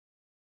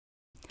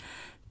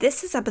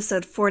This is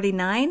episode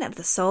 49 of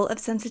the Soul of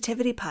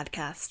Sensitivity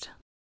podcast.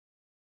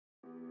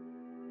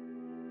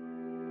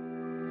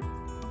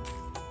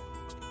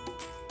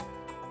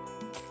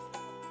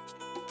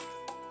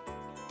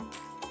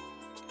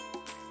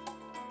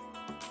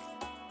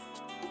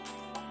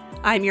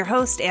 I'm your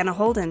host, Anna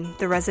Holden,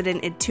 the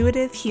resident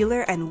intuitive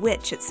healer and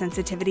witch at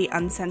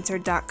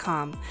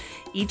sensitivityuncensored.com.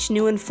 Each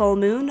new and full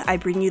moon, I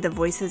bring you the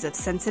voices of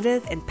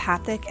sensitive,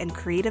 empathic, and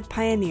creative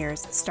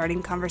pioneers,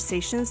 starting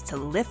conversations to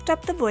lift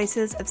up the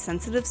voices of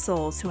sensitive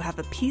souls who have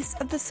a piece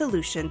of the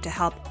solution to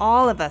help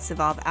all of us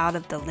evolve out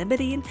of the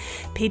limiting,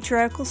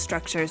 patriarchal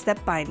structures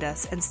that bind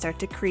us and start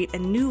to create a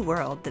new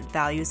world that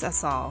values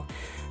us all.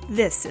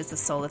 This is the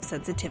Soul of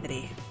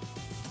Sensitivity.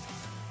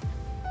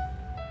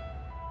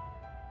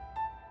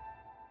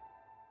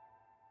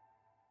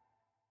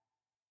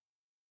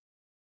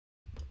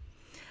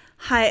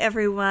 Hi,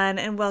 everyone,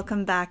 and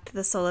welcome back to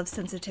the Soul of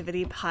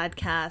Sensitivity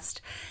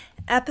podcast,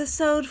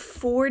 episode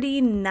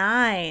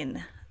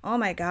 49. Oh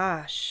my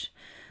gosh.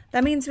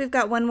 That means we've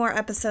got one more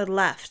episode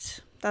left.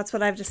 That's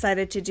what I've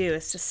decided to do,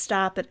 is to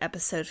stop at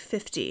episode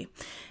 50. And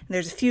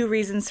there's a few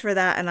reasons for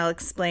that, and I'll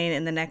explain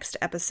in the next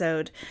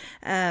episode.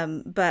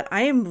 But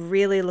I am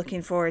really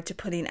looking forward to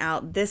putting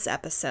out this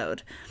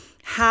episode.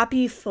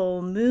 Happy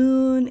full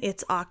moon.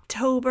 It's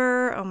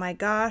October. Oh my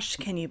gosh,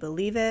 can you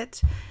believe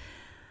it?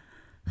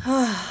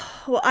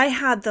 Well, I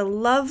had the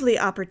lovely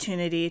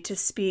opportunity to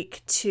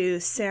speak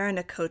to Sarah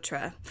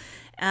Nicotra,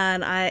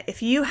 and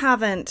if you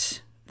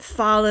haven't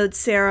followed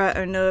Sarah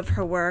or know of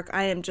her work,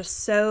 I am just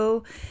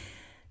so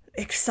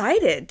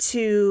excited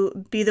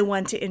to be the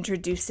one to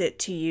introduce it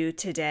to you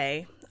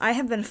today. I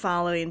have been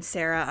following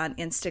Sarah on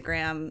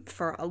Instagram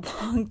for a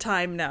long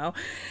time now,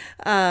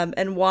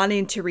 and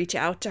wanting to reach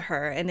out to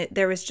her. And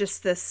there was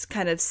just this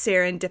kind of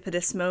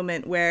serendipitous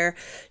moment where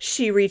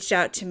she reached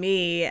out to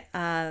me,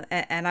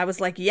 and I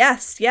was like,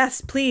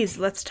 yes, please,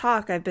 let's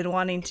talk. I've been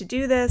wanting to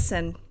do this,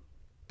 and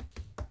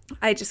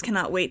I just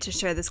cannot wait to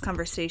share this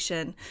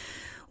conversation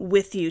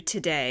with you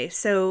today.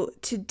 So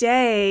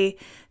today,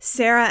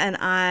 Sarah and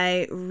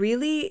I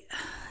really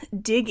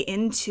dig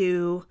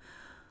into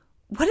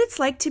what it's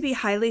like to be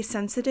highly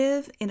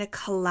sensitive in a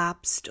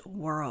collapsed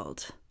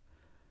world.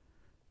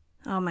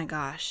 Oh my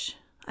gosh.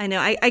 I know,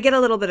 I get a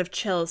little bit of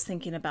chills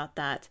thinking about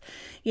that.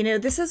 You know,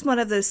 this is one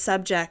of those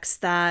subjects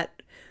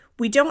that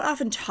we don't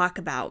often talk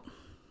about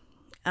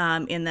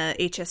in the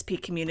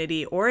HSP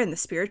community or in the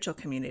spiritual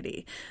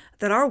community,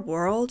 that our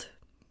world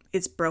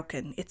is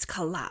broken. It's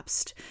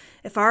collapsed.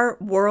 If our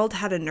world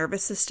had a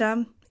nervous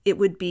system, it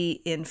would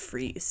be in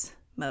freeze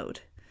mode.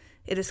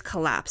 It is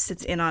collapsed.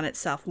 It's in on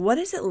itself. What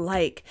is it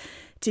like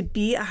to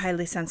be a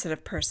highly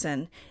sensitive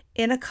person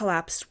in a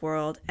collapsed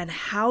world? And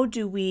how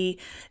do we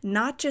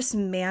not just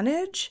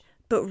manage,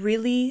 but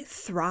really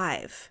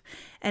thrive?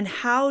 And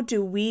how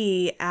do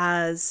we,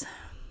 as,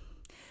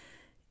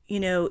 you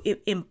know,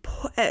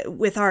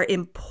 with our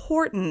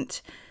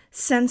important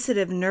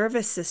sensitive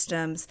nervous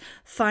systems,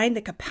 find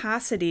the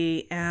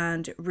capacity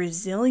and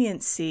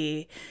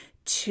resiliency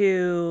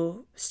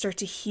to start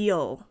to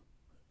heal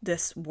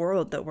this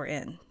world that we're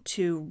in,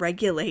 to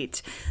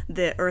regulate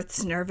the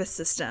Earth's nervous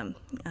system,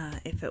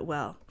 if it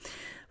will.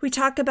 We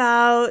talk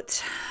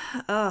about,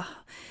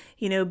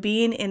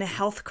 being in a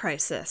health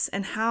crisis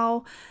and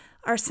how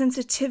our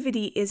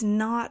sensitivity is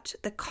not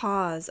the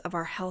cause of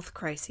our health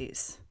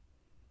crises.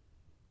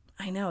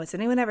 I know, has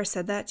anyone ever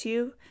said that to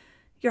you?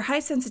 Your high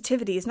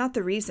sensitivity is not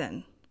the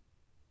reason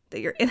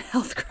that you're in a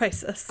health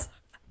crisis.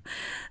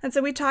 And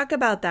so we talk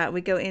about that.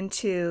 We go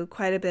into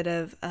quite a bit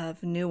of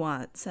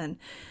nuance, and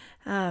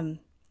I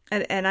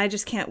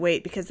just can't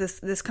wait, because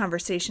this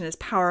conversation is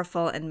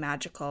powerful and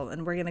magical,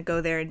 and we're going to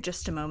go there in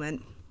just a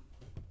moment.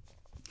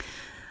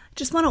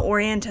 Just want to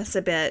orient us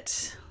a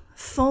bit.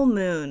 Full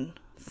moon.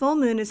 Full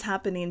moon is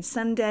happening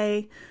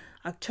Sunday,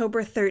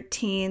 October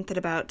 13th at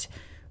about,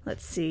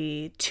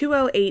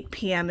 2:08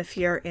 p.m. if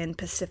you're in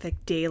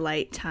Pacific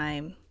Daylight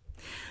Time.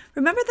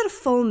 Remember that a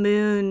full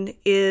moon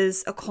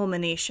is a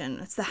culmination.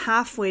 It's the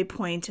halfway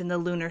point in the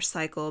lunar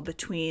cycle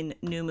between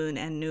new moon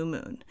and new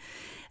moon.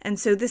 And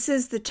so this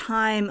is the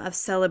time of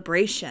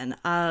celebration,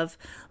 of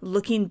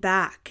looking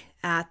back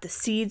at the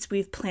seeds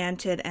we've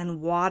planted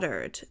and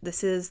watered.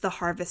 This is the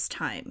harvest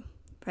time,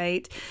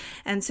 right?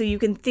 And so you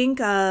can think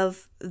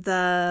of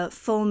the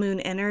full moon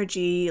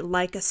energy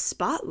like a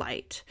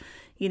spotlight,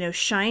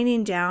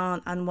 shining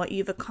down on what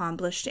you've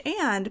accomplished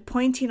and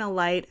pointing a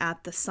light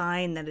at the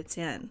sign that it's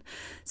in.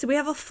 So we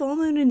have a full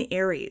moon in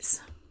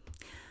Aries.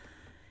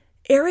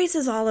 Aries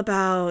is all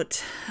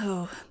about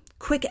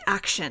quick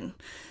action,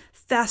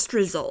 fast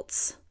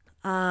results,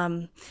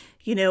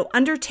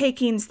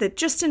 undertakings that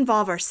just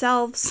involve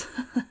ourselves,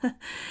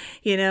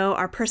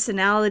 our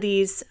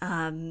personalities,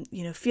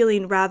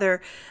 feeling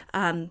rather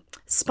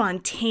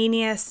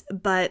spontaneous,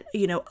 but,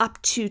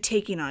 up to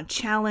taking on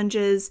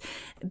challenges,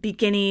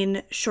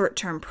 beginning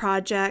short-term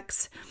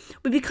projects.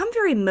 We become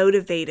very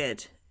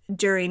motivated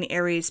during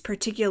Aries,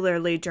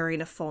 particularly during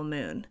a full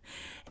moon.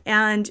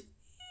 And,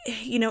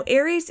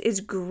 Aries is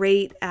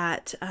great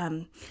at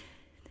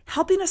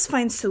helping us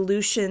find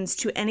solutions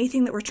to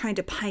anything that we're trying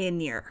to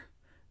pioneer,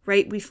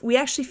 right? We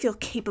actually feel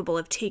capable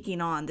of taking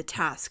on the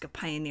task of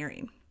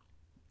pioneering.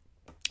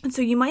 And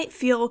so you might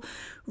feel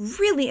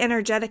really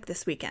energetic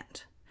this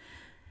weekend.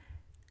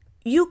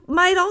 You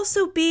might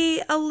also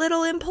be a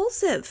little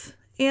impulsive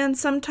and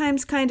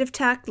sometimes kind of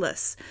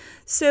tactless.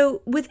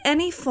 So with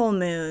any full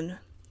moon,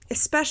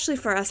 especially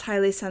for us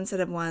highly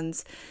sensitive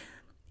ones,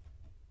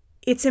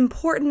 it's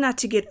important not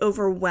to get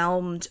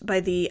overwhelmed by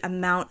the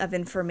amount of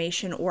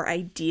information or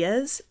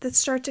ideas that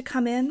start to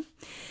come in.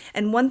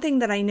 And one thing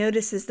that I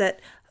notice is that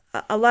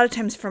a lot of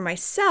times for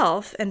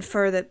myself and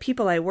for the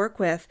people I work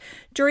with,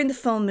 during the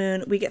full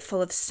moon, we get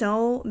full of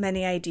so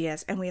many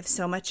ideas and we have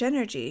so much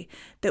energy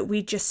that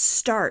we just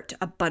start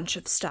a bunch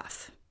of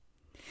stuff.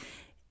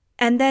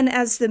 And then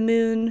as the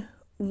moon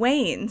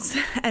wanes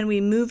and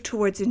we move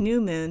towards a new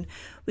moon,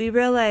 we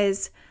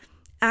realize,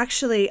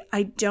 actually,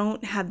 I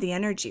don't have the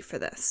energy for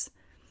this.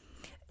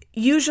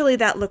 Usually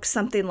that looks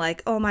something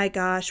like, oh my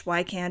gosh,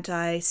 why can't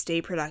I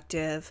stay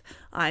productive?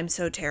 I'm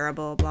so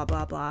terrible, blah,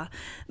 blah, blah.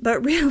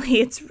 But really,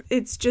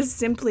 it's just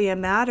simply a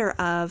matter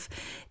of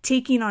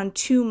taking on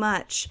too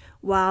much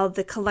while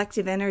the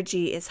collective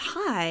energy is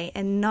high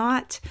and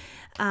not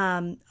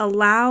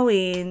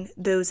allowing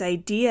those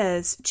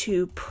ideas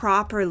to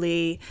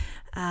properly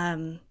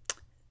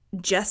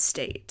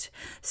gestate.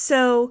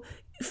 So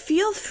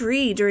feel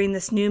free during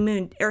this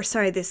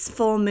this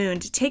full moon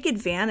to take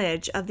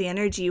advantage of the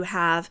energy you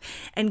have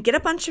and get a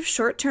bunch of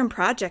short-term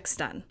projects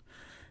done.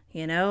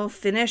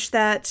 Finish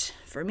that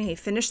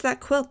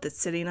quilt that's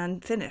sitting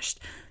unfinished.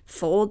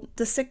 Fold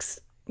the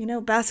 6,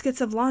 baskets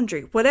of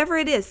laundry. Whatever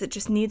it is that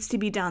just needs to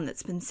be done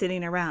that's been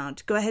sitting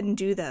around, go ahead and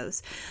do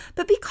those.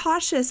 But be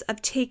cautious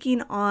of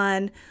taking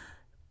on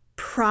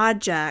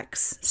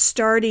projects,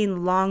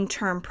 starting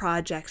long-term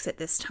projects at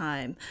this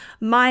time.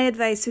 My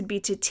advice would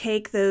be to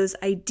take those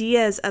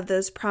ideas of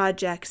those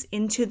projects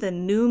into the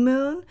new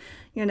moon.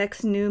 Your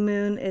next new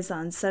moon is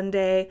on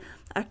Sunday,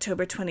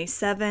 October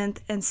 27th,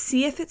 and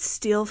see if it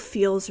still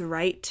feels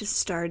right to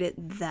start it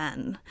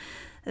then.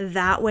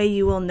 That way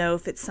you will know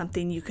if it's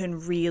something you can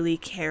really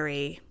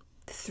carry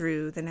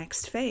through the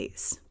next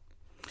phase.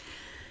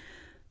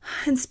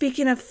 And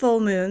speaking of full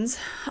moons,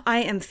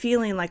 I am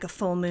feeling like a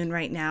full moon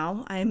right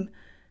now. I'm,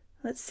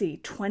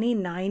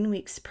 29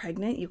 weeks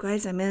pregnant. You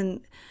guys, I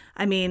don't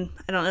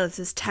know if this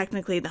is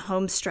technically the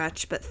home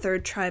stretch, but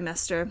 3rd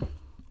trimester.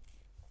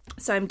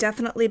 So I'm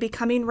definitely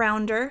becoming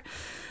rounder,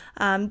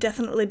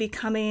 definitely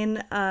becoming,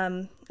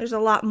 there's a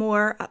lot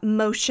more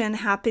motion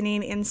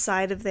happening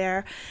inside of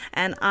there.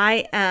 And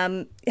I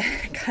am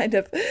kind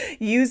of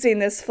using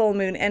this full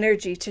moon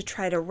energy to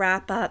try to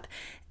wrap up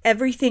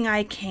everything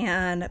I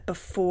can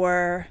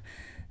before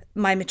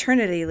my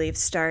maternity leave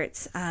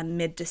starts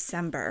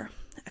mid-December.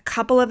 A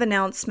couple of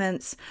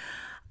announcements.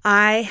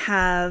 I'm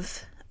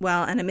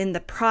in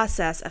the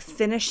process of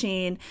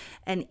finishing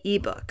an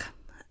ebook.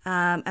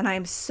 And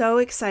I'm so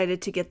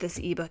excited to get this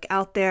ebook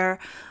out there.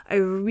 I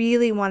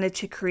really wanted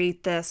to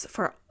create this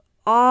for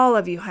all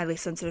of you highly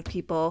sensitive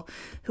people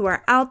who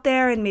are out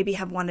there and maybe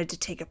have wanted to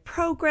take a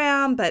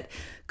program but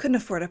couldn't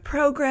afford a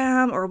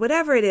program or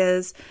whatever it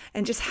is,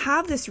 and just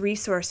have this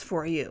resource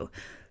for you.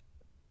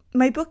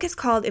 My book is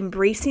called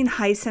Embracing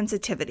High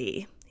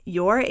Sensitivity,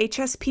 Your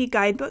HSP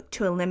Guidebook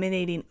to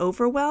Eliminating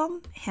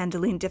Overwhelm,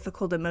 Handling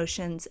Difficult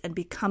Emotions, and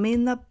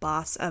Becoming the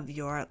Boss of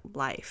Your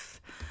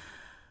Life.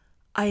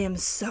 I am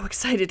so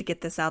excited to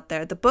get this out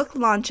there. The book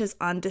launches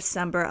on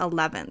December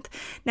 11th.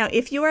 Now,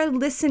 if you are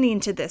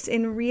listening to this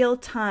in real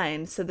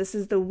time, so this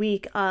is the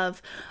week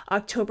of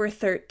October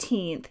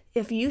 13th,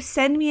 if you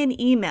send me an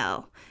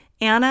email,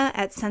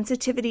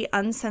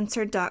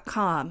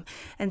 Anna@sensitivityuncensored.com,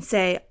 and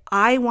say,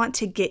 I want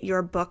to get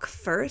your book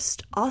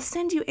first, I'll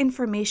send you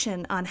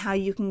information on how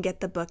you can get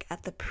the book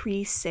at the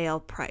pre-sale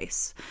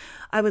price.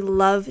 I would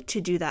love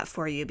to do that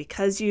for you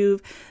because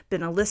you've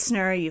been a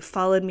listener, you've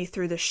followed me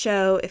through the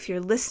show. If you're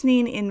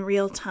listening in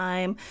real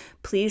time,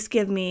 please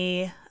give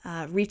me,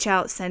 reach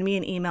out, send me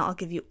an email. I'll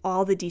give you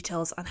all the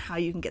details on how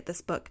you can get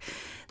this book,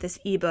 this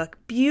ebook,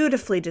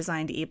 beautifully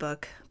designed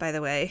ebook, by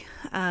the way,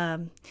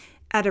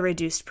 at a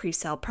reduced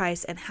pre-sale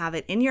price, and have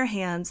it in your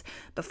hands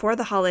before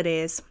the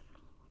holidays.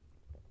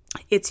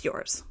 It's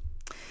yours.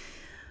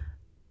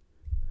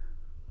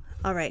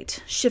 All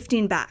right,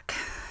 shifting back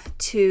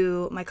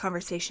to my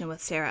conversation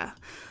with Sarah.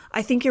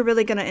 I think you're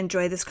really going to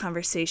enjoy this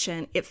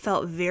conversation. It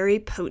felt very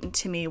potent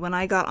to me. When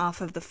I got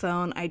off of the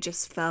phone, I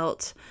just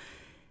felt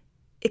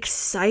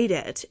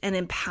excited and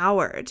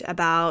empowered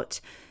about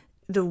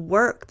the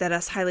work that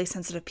us highly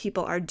sensitive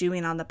people are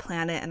doing on the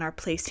planet and our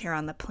place here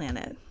on the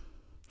planet.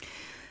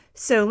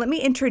 So let me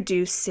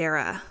introduce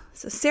Sarah.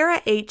 So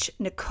Sarah H.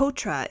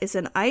 Nicotra is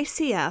an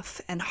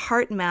ICF and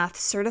HeartMath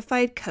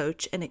certified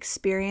coach and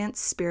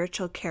experienced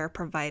spiritual care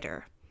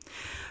provider.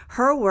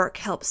 Her work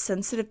helps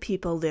sensitive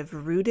people live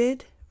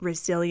rooted,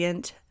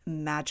 resilient,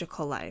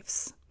 magical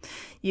lives.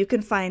 You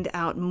can find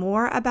out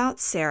more about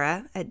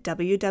Sarah at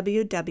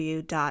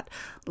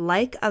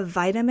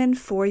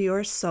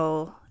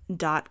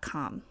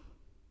www.likeavitaminforyoursoul.com.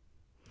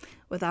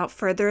 without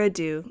further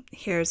ado,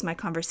 here's my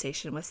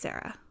conversation with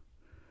Sarah.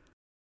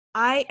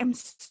 I am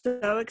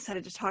so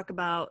excited to talk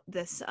about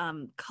this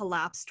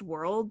collapsed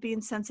world,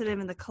 being sensitive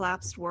in the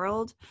collapsed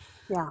world.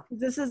 Yeah.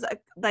 This is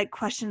like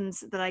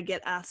questions that I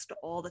get asked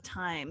all the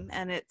time,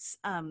 and it's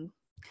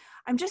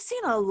I'm just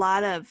seeing a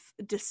lot of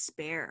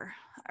despair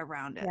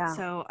around it. Yeah.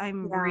 So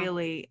I'm Yeah.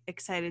 really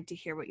excited to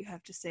hear what you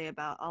have to say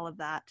about all of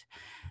that,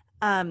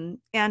 and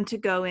to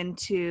go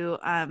into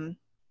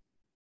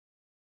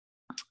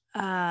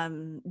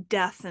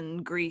death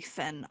and grief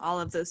and all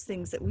of those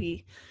things that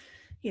we,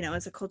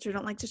 as a culture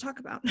don't like to talk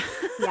about.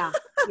 Yeah.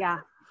 Yeah.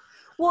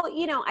 Well,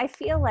 I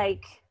feel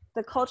like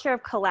the culture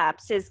of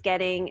collapse is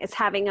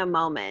having a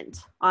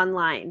moment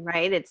online,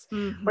 right?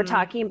 We're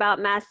talking about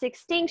mass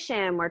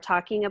extinction. We're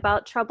talking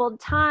about troubled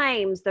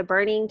times. The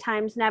burning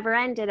times never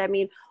ended. I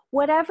mean,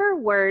 whatever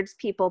words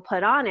people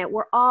put on it,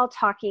 we're all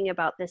talking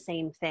about the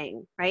same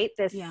thing, right?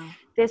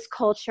 This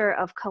culture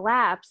of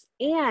collapse.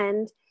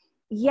 And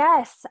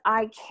yes,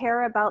 I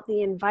care about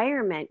the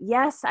environment.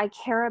 Yes, I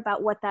care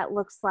about what that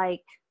looks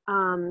like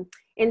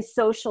in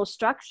social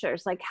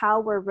structures, like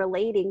how we're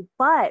relating.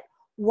 But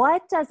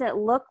what does it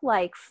look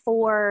like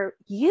for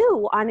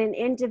you on an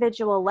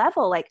individual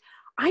level? Like,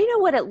 I know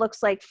what it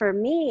looks like for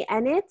me,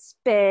 and it's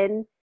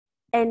been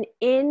an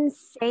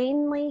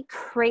insanely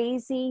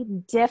crazy,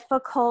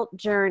 difficult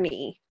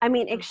journey. I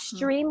mean,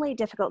 extremely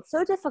difficult,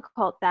 so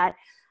difficult that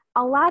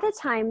a lot of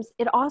times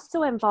it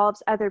also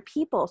involves other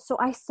people. So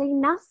I say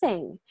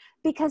nothing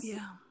because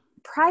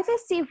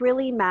privacy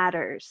really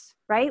matters,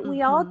 right?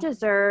 We all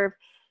deserve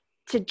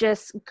to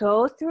just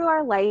go through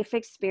our life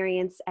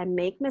experience and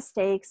make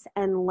mistakes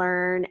and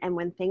learn. And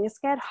when things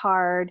get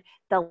hard,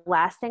 the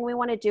last thing we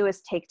want to do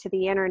is take to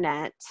the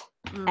internet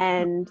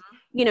and,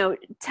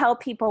 tell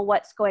people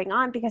what's going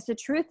on, because the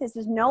truth is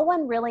no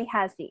one really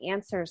has the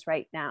answers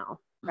right now,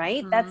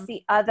 right? That's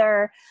the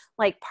other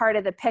part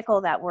of the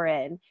pickle that we're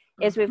in,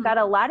 is we've got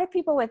a lot of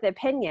people with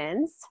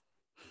opinions.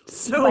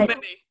 So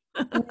many.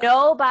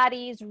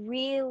 Nobody's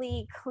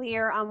really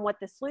clear on what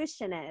the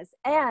solution is.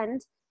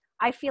 And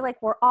I feel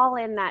like we're all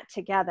in that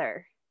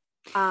together.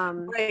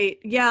 Right.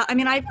 Yeah. I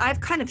mean, I've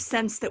kind of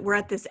sensed that we're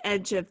at this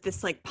edge of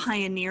this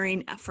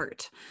pioneering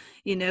effort,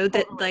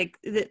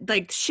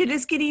 that shit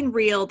is getting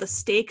real. The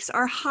stakes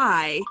are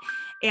high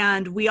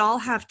and we all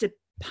have to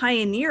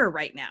pioneer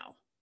right now.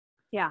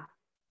 Yeah,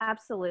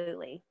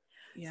 absolutely.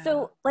 Yeah.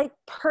 So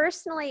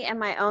personally in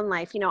my own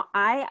life,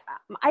 I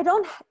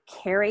don't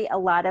carry a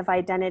lot of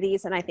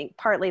identities. And I think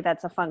partly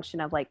that's a function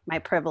of my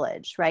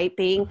privilege, right?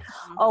 Being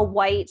a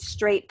white,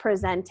 straight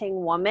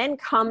presenting woman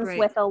comes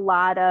with a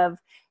lot of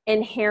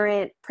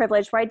inherent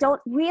privilege where I don't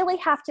really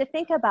have to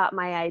think about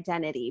my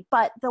identity.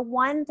 But the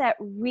one that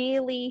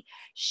really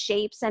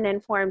shapes and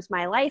informs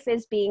my life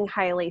is being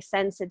highly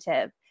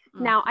sensitive.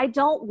 Now, I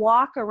don't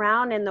walk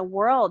around in the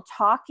world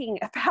talking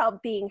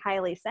about being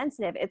highly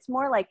sensitive. It's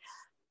more like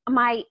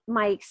my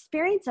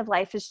experience of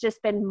life has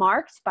just been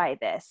marked by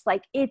this.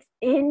 It's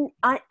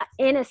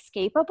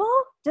inescapable.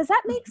 Does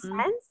that make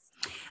sense?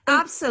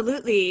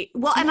 Absolutely.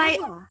 Well, and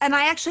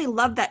I actually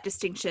love that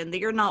distinction, that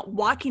you're not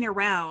walking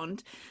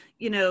around,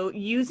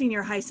 using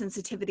your high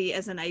sensitivity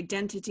as an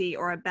identity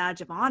or a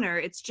badge of honor.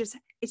 It's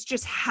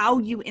just how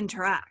you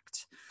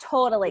interact.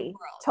 Totally.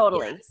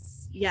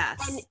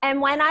 Yes.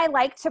 And when I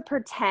like to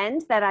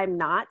pretend that I'm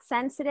not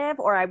sensitive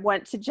or I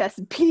want to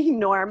just be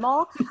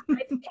normal, I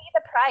pay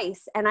the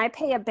price, and I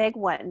pay a big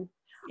one,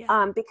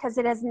 because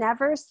it has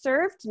never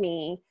served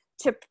me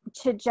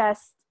to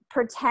just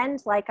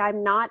pretend like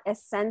I'm not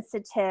as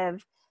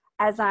sensitive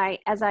as I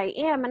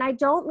am. And I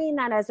don't mean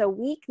that as a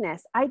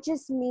weakness. I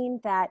just mean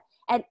that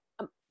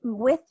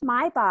with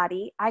my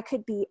body, I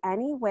could be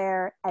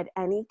anywhere at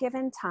any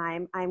given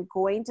time. I'm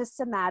going to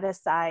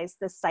somaticize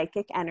the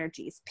psychic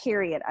energies,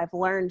 period. I've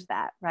learned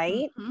that,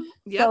 right?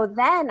 So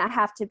then I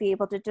have to be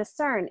able to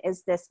discern,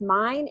 is this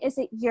mine? Is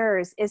it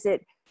yours? Is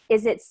it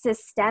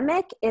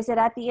systemic? Is it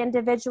at the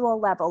individual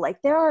level?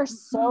 There are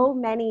so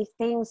many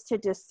things to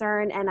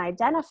discern and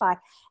identify.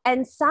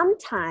 And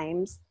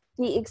sometimes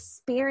the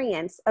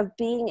experience of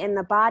being in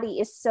the body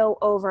is so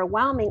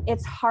overwhelming,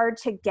 it's hard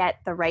to get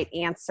the right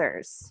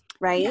answers.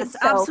 Right? Yes,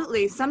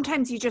 absolutely.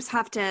 Sometimes you just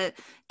have to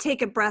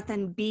take a breath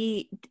and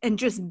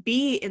just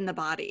be in the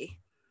body.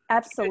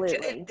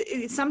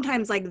 Absolutely.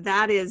 Sometimes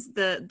that is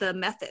the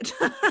method.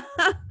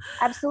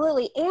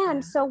 Absolutely.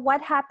 And so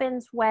what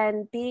happens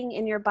when being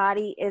in your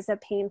body is a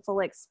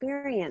painful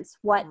experience?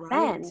 What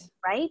then?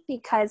 Right?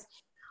 Because,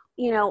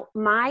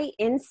 my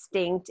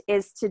instinct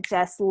is to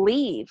just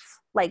leave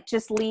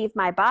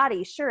my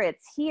body. Sure,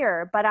 it's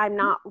here, but I'm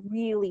not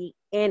really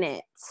in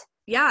it.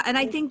 Yeah. And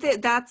I think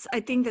that's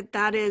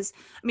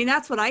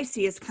what I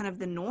see as kind of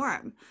the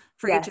norm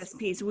for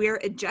HSPs. We're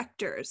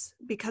ejectors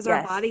because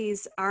our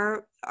bodies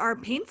are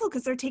painful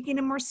because they're taking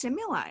in more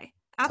stimuli.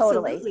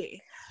 Absolutely.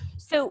 Totally.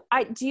 So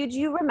do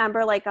you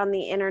remember on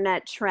the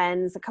internet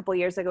trends a couple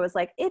years ago, it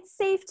was it's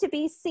safe to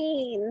be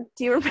seen.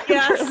 Do you remember?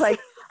 Yes.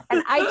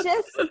 And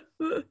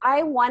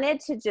I wanted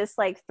to just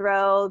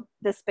throw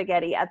the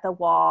spaghetti at the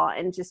wall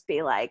and just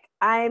be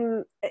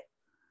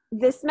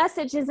this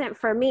message isn't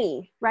for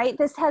me, right?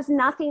 This has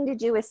nothing to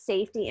do with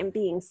safety and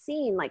being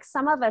seen. Like,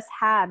 some of us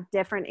have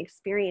different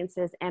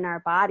experiences in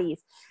our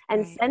bodies,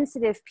 and Right.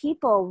 sensitive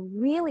people,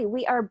 really,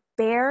 we are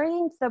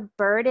bearing the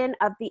burden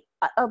of the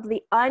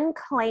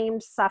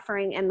unclaimed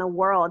suffering in the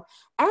world.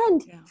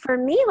 And Yeah. for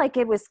me, like,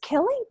 it was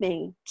killing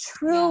me, Yeah.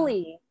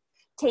 truly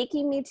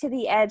taking me to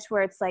the edge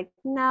where it's like,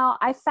 no,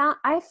 I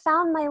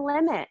found my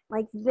limit.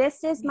 Like,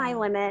 this is my Yeah.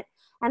 limit,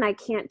 and I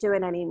can't do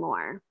it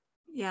anymore.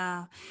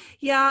 Yeah.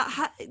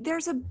 Yeah.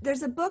 There's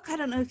a book, I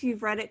don't know if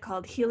you've read it,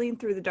 called Healing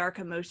Through the Dark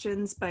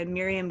Emotions by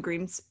Miriam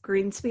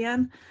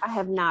Greenspan. I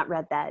have not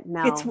read that.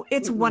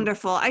 It's No.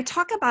 wonderful. I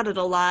talk about it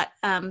a lot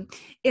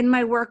in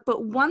my work,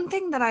 but one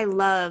thing that I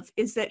love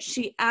is that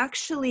she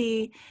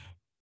actually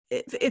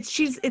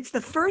it's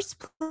the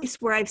first place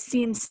where I've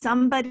seen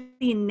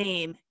somebody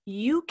name,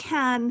 you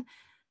can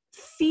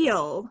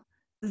feel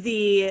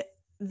the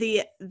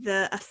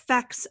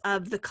effects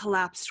of the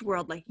collapsed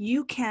world. Like,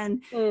 you can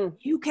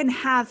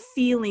have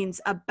feelings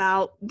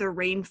about the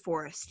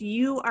rainforest.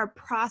 You are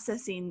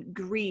processing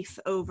grief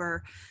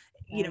over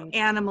Right.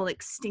 animal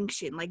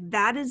extinction. Like,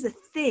 that is a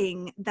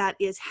thing that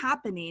is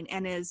happening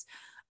and is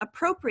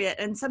appropriate.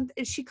 And how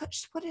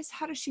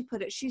does she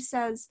put it? She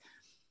says,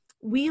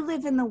 we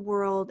live in the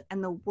world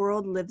and the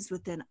world lives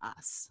within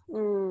us.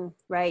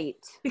 Right.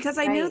 Because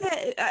I know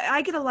that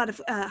I get a lot of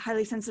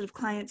highly sensitive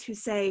clients who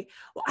say,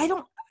 well, I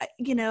don't,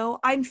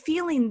 I'm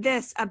feeling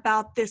this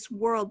about this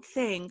world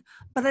thing,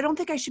 but I don't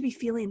think I should be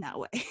feeling that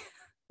way.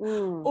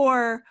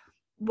 Or,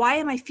 why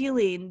am I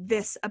feeling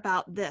this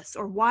about this?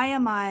 Or, why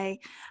am I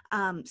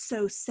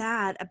so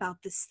sad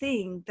about this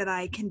thing that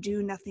I can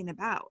do nothing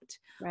about?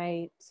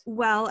 Right.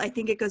 Well, I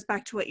think it goes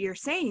back to what you're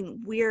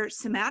saying. We're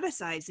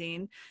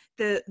somaticizing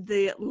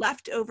the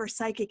leftover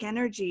psychic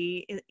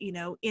energy,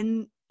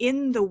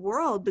 in the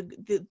world,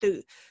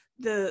 the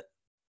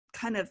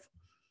kind of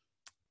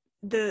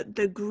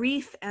the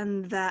grief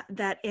and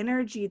that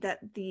energy that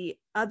the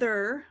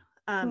other,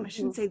 I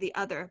shouldn't say the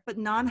other, but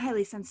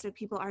non-highly sensitive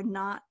people are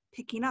not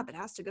picking up. It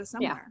has to go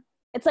somewhere.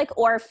 It's like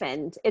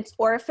orphaned. It's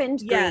orphaned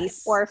grief,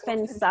 Yes.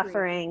 orphaned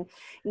suffering.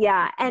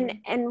 Yeah. Mhm.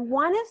 And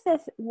one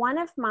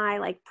of my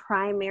like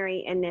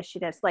primary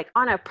initiatives, like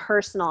on a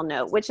personal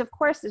note, which of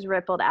course is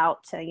rippled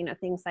out to,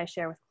 things I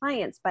share with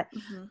clients, but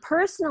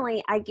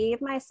personally, I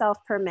gave myself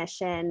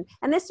permission,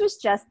 and this was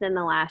just in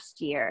the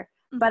last year,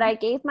 but I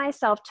gave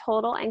myself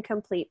total and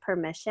complete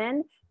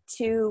permission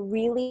to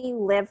really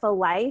live a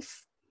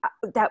life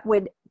that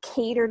would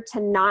cater to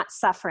not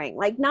suffering,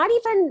 like not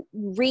even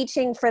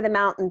reaching for the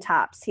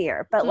mountaintops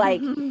here, but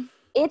like,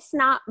 it's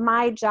not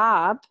my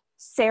job,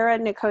 Sarah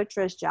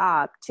Nicotra's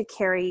job, to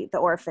carry the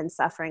orphan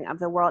suffering of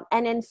the world.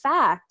 And in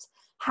fact,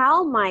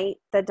 how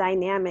might the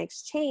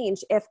dynamics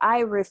change if I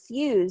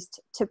refused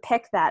to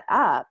pick that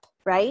up,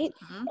 right?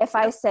 If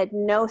I said,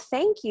 no,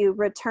 thank you,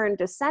 return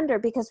to sender,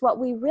 because what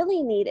we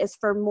really need is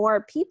for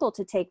more people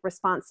to take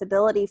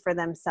responsibility for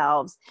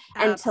themselves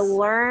and to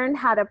learn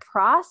how to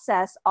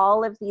process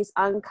all of these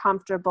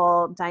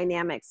uncomfortable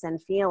dynamics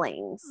and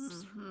feelings.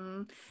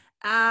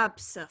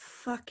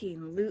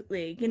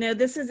 Abso-fucking-lutely.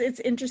 It's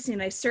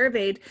interesting. I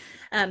surveyed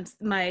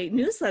my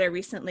newsletter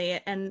recently,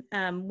 and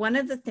one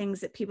of the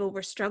things that people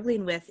were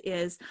struggling with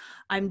is,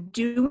 I'm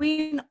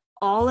doing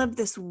all of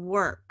this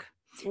work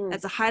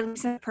as a highly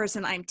sensitive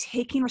person. I'm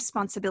taking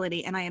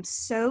responsibility, and I am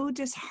so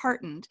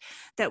disheartened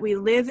that we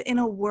live in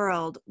a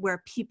world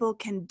where people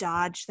can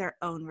dodge their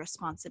own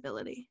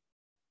responsibility.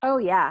 Oh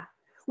yeah.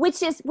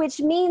 Which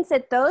means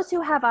that those who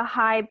have a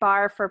high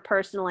bar for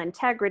personal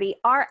integrity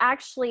are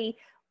actually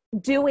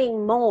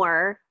doing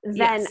more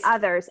than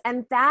others.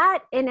 And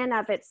that in and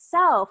of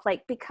itself,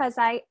 like, because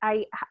I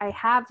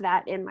have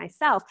that in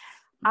myself,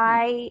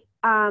 I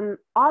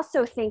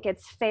also think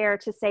it's fair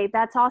to say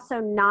that's also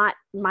not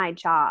my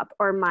job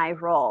or my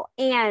role.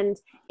 And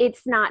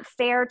it's not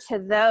fair to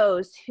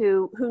those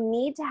who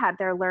need to have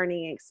their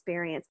learning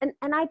experience. And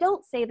I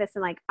don't say this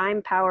in like,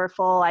 I'm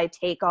powerful, I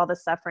take all the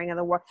suffering of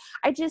the world.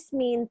 I just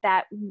mean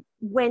that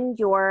when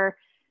you're,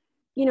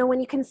 when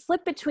you can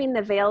slip between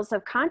the veils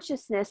of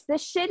consciousness,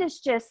 this shit is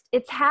just,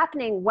 it's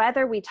happening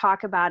whether we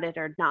talk about it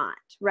or not,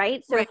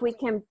 right? So if we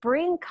can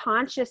bring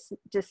conscious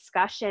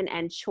discussion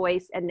and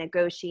choice and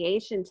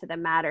negotiation to the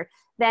matter,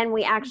 then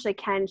we actually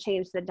can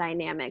change the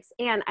dynamics.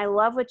 And I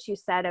love what you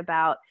said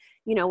about,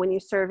 when you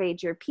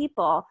surveyed your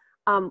people,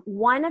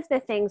 one of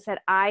the things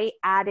that I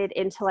added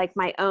into like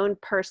my own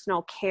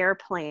personal care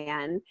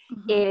plan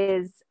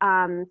is,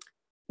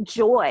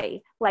 joy.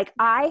 Like,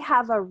 I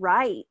have a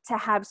right to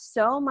have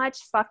so much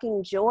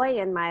fucking joy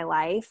in my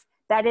life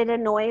that it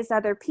annoys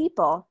other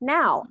people.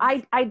 Now,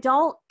 I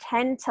don't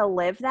tend to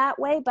live that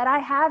way, but I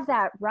have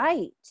that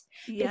right.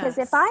 Because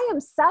if I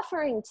am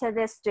suffering to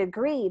this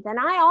degree, then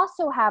I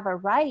also have a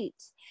right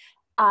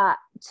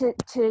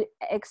to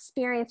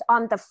experience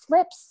on the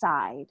flip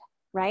side,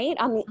 right?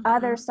 On the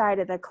other side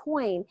of the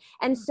coin.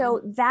 And so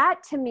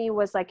that to me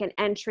was like an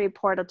entry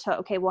portal to,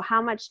 okay, well,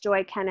 how much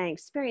joy can I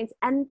experience?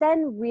 And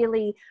then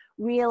really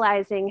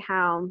realizing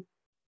how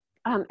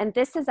and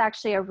this is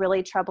actually a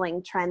really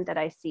troubling trend that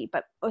I see,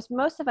 but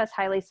most of us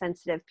highly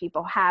sensitive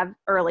people have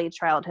early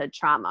childhood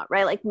trauma,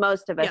 right? Like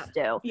most of us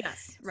do.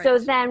 Yes. Right. So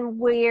then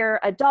we're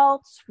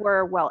adults,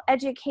 we're well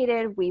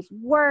educated, we've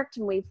worked,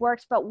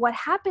 but what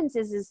happens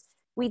is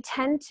we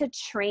tend to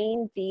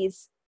train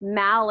these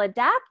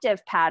maladaptive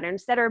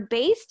patterns that are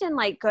based in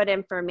like good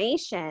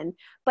information,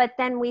 but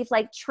then we've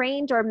like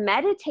trained or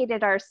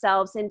meditated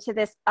ourselves into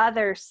this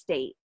other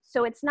state.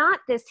 So it's not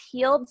this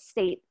healed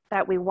state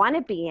that we want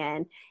to be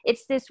in.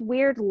 It's this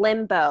weird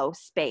limbo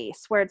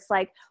space where it's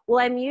like,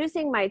 well, I'm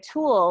using my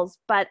tools,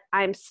 but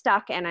I'm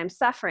stuck and I'm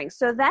suffering.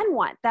 So then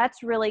what?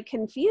 That's really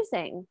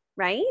confusing,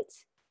 right?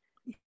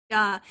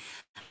 Yeah,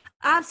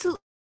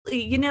 absolutely.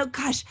 You know,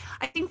 gosh,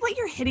 I think what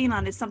you're hitting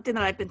on is something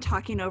that I've been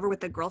talking over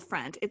with a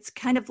girlfriend. It's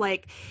kind of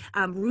like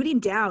rooting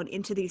down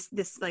into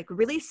this like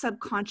really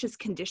subconscious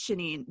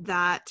conditioning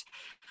that,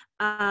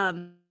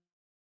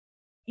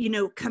 you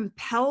know,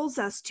 compels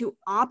us to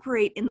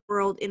operate in the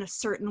world in a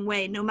certain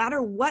way, no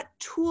matter what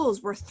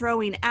tools we're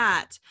throwing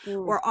at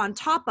or on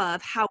top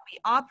of how we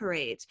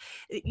operate.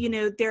 You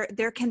know,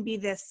 there can be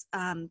this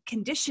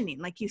conditioning,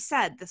 like you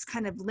said, this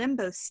kind of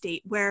limbo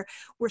state where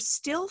we're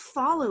still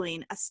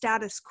following a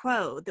status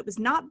quo that was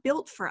not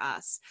built for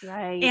us.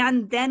 Right.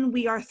 And then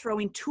we are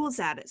throwing tools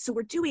at it. So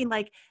we're doing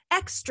like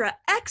extra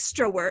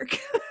work.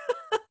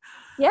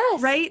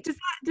 Yes. Right?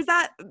 Does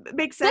that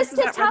make sense?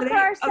 Just to tucker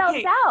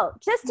ourselves out,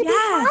 just to be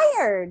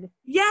tired.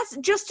 Yes,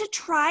 just to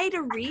try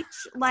to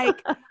reach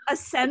like a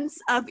sense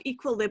of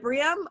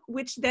equilibrium,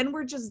 which then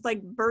we're just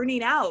like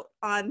burning out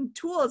on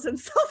tools and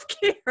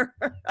self-care.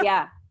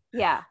 Yeah.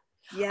 Yeah.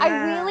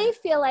 I really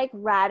feel like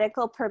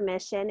radical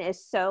permission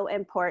is so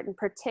important,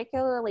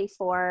 particularly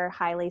for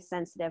highly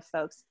sensitive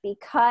folks,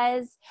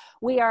 because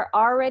we are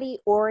already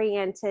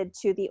oriented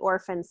to the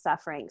orphan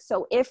suffering.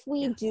 So if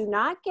we do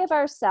not give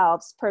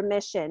ourselves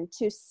permission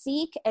to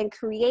seek and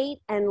create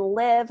and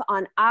live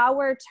on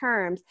our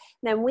terms,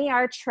 then we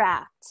are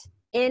trapped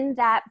in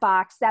that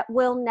box that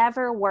will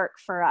never work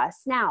for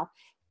us. Now,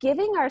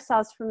 giving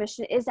ourselves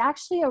permission is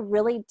actually a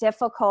really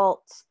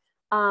difficult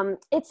I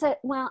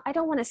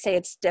don't want to say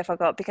it's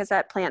difficult because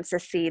that plants a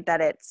seed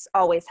that it's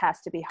always has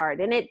to be hard,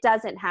 and it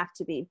doesn't have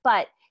to be,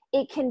 but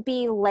it can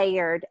be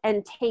layered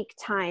and take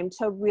time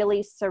to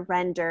really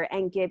surrender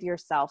and give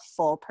yourself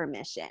full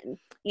permission.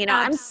 You know,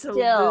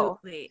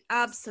 absolutely.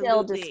 I'm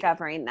still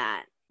discovering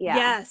that. Yeah.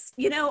 Yes.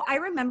 You know, I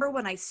remember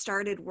when I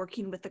started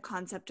working with the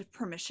concept of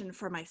permission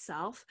for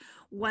myself,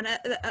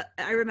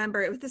 I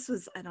remember this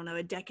was, I don't know,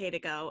 a decade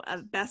ago, a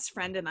best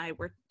friend and I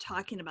were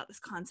talking about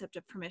this concept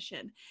of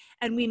permission.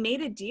 And we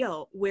made a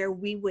deal where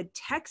we would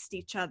text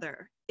each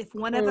other if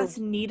one of us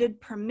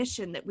needed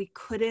permission that we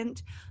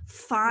couldn't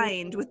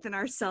find within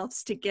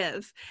ourselves to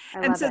give.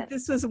 And so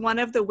this was one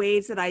of the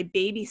ways that I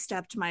baby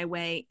stepped my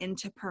way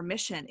into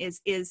permission is,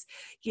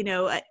 you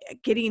know,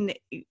 getting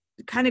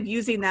kind of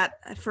using that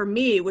for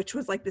me, which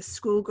was like the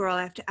schoolgirl,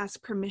 I have to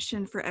ask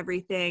permission for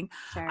everything.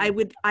 Sure.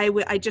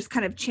 I just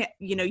kind of,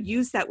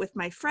 use that with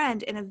my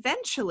friend. And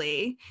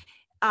eventually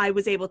I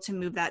was able to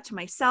move that to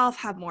myself,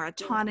 have more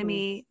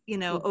autonomy,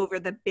 over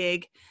the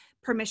big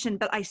permission.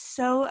 But I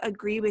so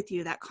agree with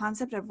you, that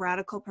concept of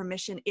radical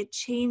permission, it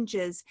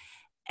changes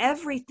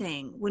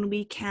everything when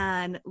we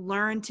can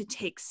learn to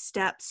take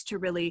steps to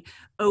really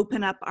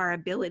open up our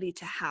ability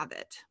to have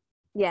it.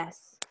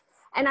 Yes.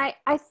 And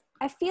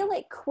I feel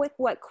like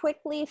what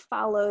quickly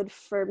followed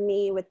for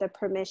me with the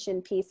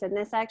permission piece, and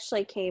this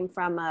actually came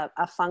from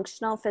a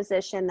functional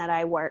physician that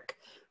I work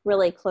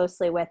really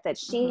closely with, that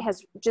she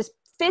has just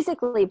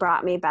physically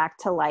brought me back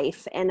to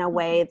life in a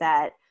way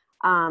that,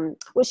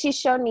 she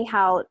showed me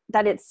how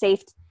that it's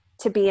safe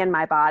to be in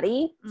my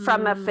body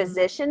from a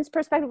physician's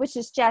perspective, which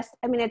is just,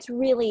 it's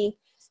really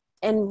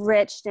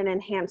enriched and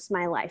enhanced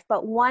my life.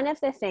 But one of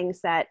the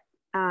things that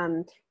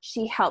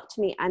she helped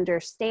me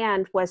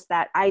understand was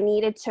that I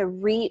needed to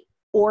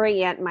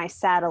reorient my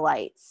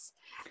satellites.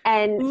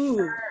 And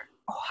for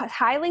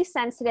highly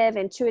sensitive,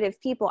 intuitive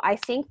people, I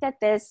think that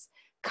this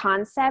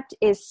concept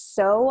is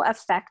so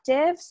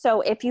effective.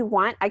 So if you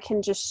want, I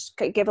can just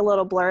give a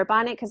little blurb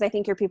on it because I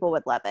think your people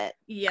would love it.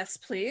 Yes,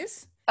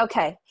 please.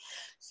 Okay.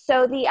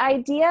 So the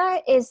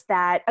idea is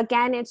that,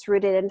 again, it's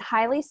rooted in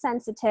highly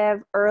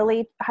sensitive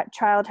early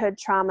childhood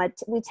trauma.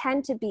 We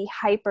tend to be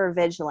hyper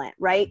vigilant,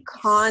 right?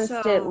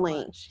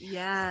 Constantly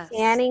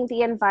scanning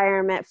the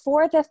environment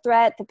for the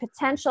threat, the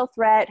potential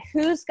threat,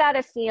 who's got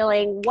a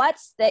feeling,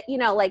 what's that,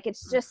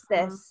 it's just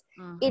this.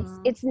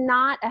 It's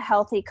not a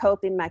healthy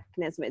coping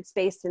mechanism. It's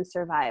based in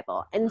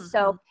survival. And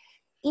so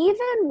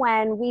even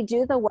when we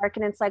do the work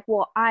and it's like,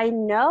 well, I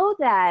know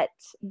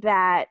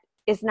that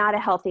is not a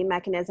healthy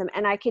mechanism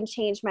and I can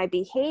change my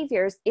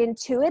behaviors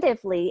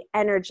intuitively,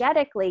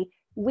 energetically,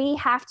 we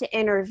have to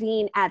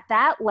intervene at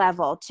that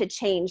level to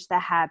change the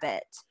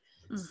habit.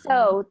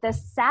 So the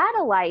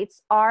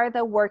satellites are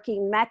the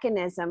working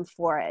mechanism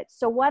for it.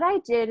 So what I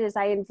did is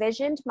I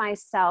envisioned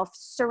myself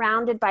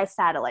surrounded by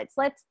satellites.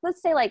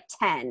 Let's say like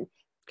 10,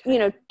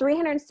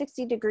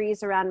 360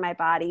 degrees around my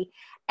body.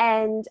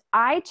 And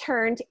I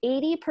turned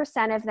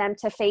 80% of them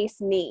to face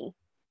me.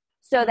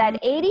 So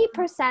that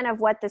 80% of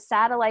what the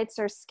satellites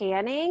are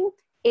scanning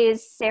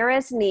is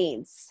Sarah's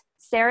needs,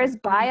 Sarah's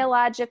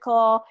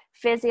biological,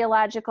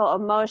 physiological,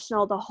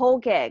 emotional, the whole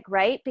gig,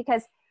 right?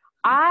 Because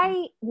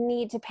I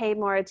need to pay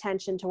more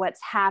attention to what's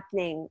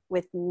happening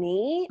with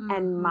me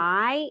and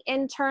my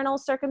internal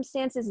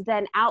circumstances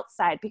than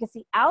outside, because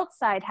the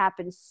outside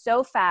happens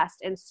so fast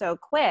and so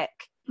quick.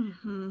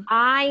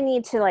 I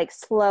need to like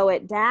slow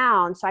it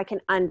down so I can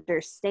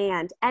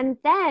understand and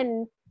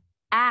then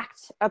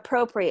act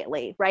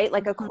appropriately, right?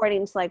 Like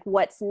according to like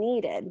what's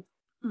needed.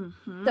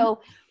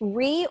 So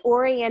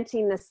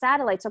reorienting the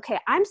satellites, okay,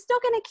 I'm still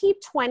going to keep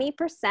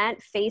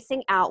 20%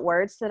 facing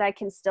outwards so that I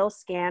can still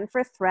scan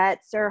for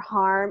threats or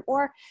harm,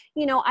 or,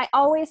 you know, I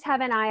always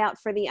have an eye out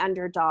for the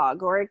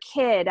underdog or a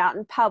kid out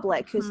in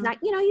public who's not,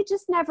 you know, you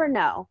just never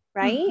know,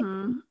 right?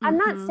 I'm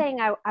not saying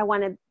I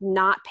want to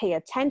not pay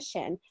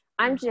attention.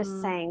 I'm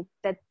just saying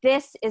that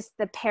this is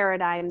the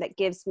paradigm that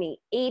gives me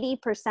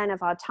 80%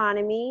 of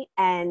autonomy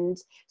and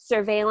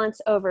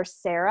surveillance over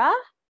Sarah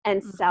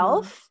and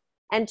self,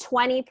 and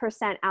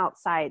 20%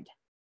 outside,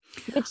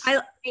 which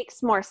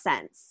makes more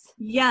sense.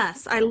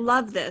 Yes, I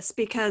love this,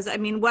 because I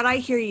mean, what I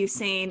hear you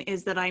saying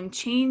is that I'm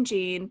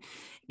changing,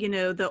 you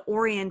know, the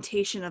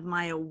orientation of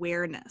my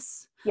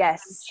awareness.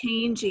 Yes. I'm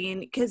changing,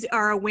 because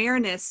our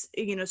awareness,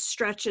 you know,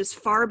 stretches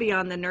far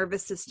beyond the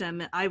nervous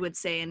system, I would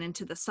say, and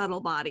into the subtle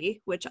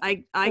body, which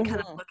I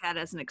kind of look at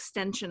as an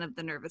extension of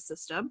the nervous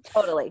system.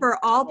 Totally. For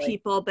all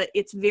people, but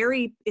it's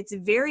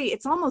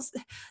almost,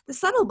 the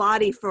subtle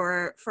body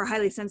for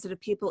highly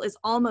sensitive people is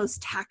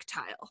almost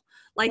tactile.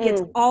 Like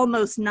it's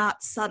almost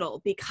not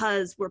subtle,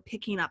 because we're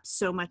picking up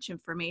so much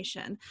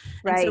information.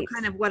 And so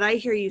kind of what I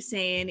hear you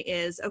saying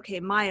is,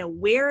 okay, my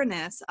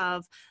awareness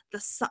of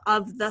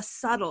the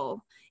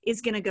subtle is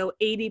going to go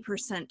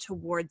 80%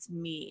 towards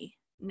me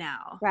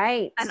now.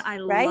 Right. And I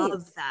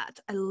love that.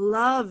 I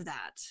love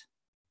that.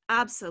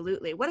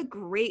 Absolutely. What a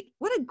great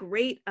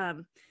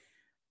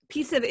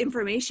piece of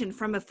information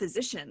from a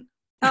physician.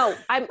 Oh,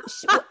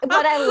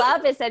 what I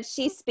love is that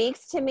she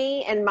speaks to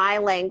me in my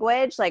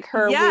language, like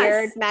her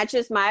weird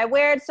matches my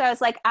weird. So I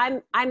was like,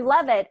 I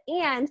love it.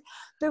 And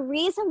the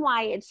reason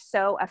why it's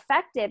so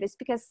effective is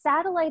because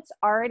satellites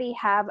already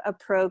have a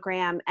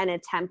program and a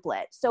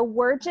template. So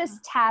we're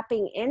just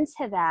tapping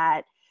into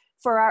that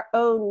for our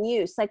own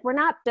use. Like we're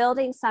not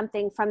building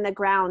something from the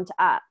ground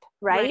up,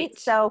 right?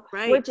 So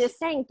we're just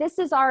saying this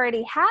is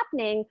already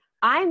happening.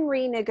 I'm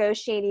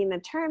renegotiating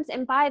the terms.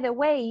 And by the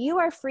way, you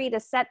are free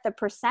to set the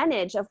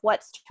percentage of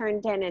what's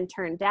turned in and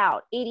turned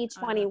out.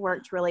 80-20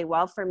 worked really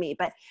well for me.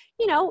 But,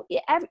 you know,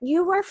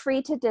 you are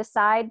free to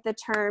decide the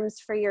terms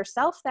for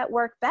yourself that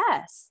work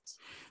best.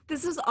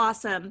 This is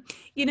awesome.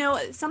 You know,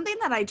 something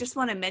that I just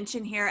want to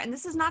mention here, and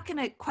this is not going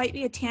to quite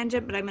be a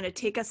tangent, but I'm going to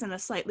take us in a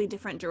slightly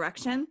different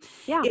direction,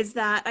 is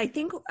that I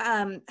think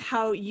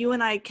how you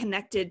and I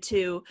connected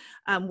to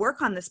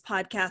work on this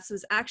podcast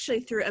was actually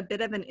through a bit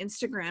of an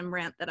Instagram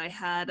rant that I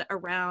had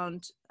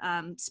around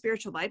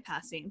spiritual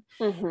bypassing.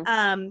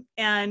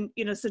 And,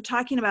 you know, so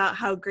talking about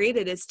how great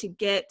it is to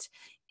get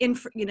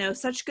you know,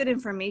 such good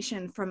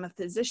information from a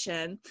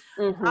physician.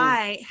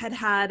 I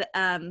had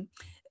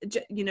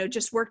you know,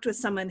 just worked with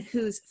someone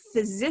whose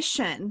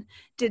physician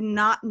did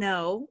not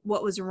know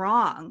what was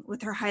wrong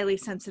with her highly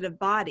sensitive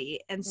body.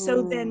 And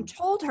so then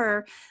told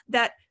her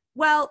that,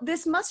 well,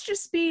 this must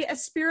just be a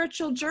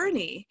spiritual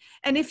journey.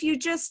 And if you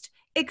just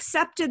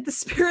accepted the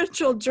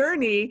spiritual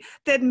journey,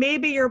 then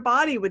maybe your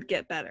body would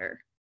get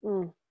better.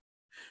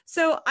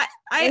 So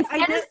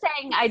instead of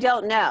saying, I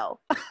don't know.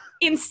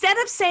 Instead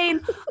of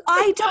saying,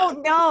 I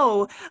don't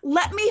know,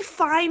 let me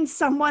find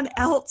someone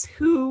else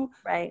who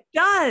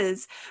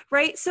does,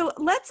 right? So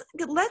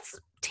let's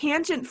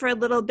tangent for a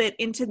little bit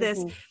into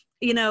this,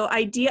 you know,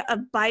 idea of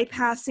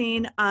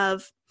bypassing,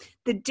 of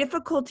the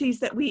difficulties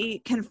that we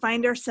can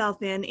find ourselves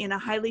in a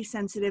highly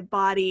sensitive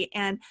body,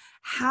 and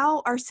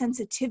how our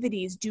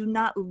sensitivities do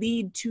not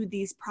lead to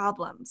these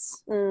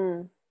problems.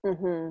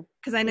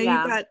 Because I know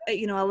you've got,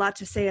 you know, a lot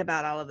to say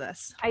about all of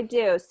this. I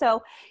do.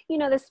 So, you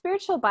know, the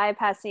spiritual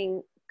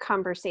bypassing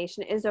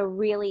conversation is a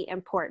really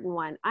important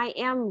one. I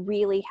am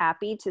really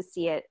happy to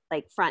see it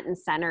like front and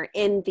center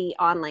in the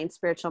online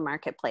spiritual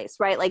marketplace,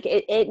 right? Like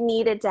it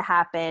needed to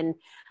happen.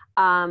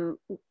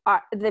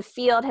 The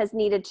field has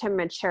needed to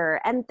mature.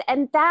 And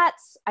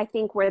that's, I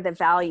think, where the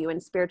value in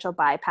spiritual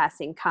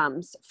bypassing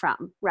comes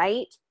from,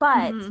 right?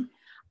 But,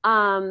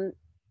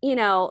 you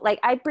know, like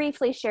I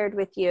briefly shared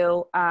with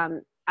you,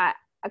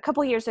 a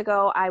couple years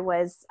ago, I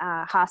was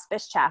a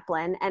hospice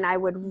chaplain, and I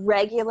would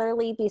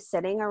regularly be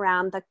sitting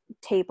around the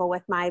table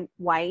with my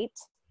white,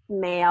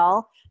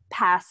 male,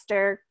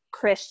 pastor,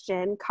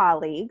 Christian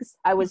colleagues.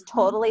 I was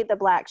totally the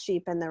black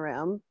sheep in the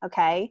room,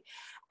 okay?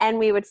 And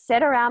we would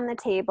sit around the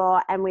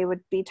table, and we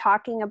would be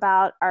talking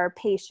about our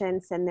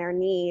patients and their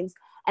needs.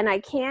 And I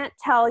can't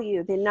tell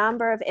you the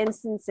number of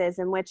instances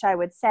in which I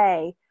would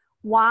say,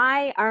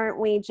 why aren't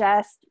we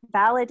just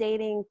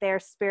validating their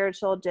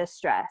spiritual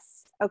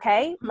distress?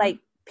 Okay? Like,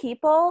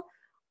 people,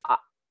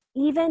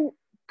 even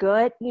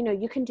good,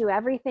 you can do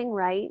everything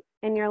right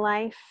in your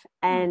life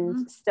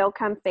and still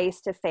come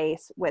face to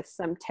face with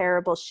some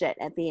terrible shit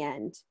at the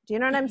end. Do you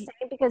know what I'm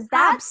saying? Because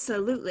that's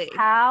absolutely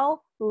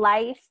how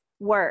life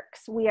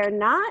works. We are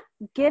not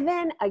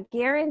given a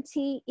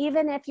guarantee,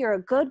 even if you're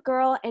a good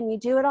girl and you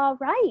do it all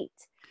right.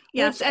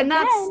 Yes, which,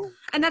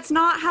 and that's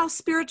not how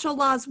spiritual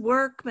laws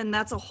work, and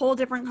that's a whole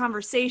different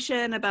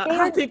conversation about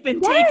how they've been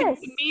taken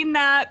to mean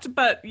that.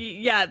 But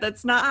yeah,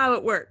 that's not how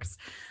it works.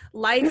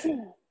 Life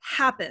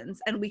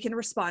happens, and we can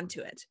respond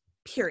to it.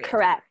 Period.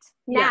 Correct.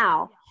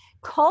 Now,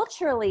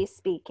 culturally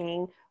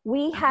speaking,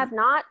 we have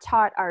not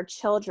taught our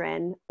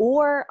children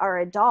or our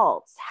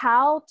adults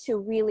how to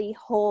really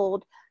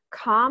hold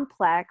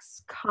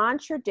complex,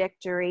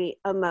 contradictory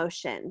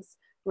emotions.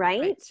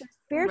 Right? So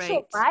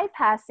spiritual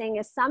bypassing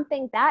is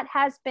something that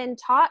has been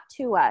taught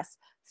to us.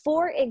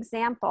 For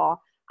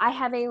example, I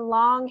have a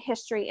long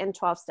history in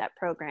 12-step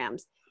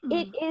programs.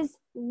 It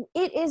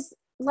is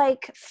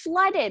like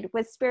flooded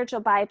with spiritual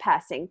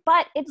bypassing,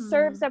 but it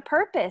serves a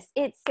purpose.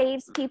 It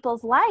saves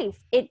people's life.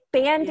 It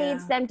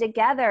band-aids them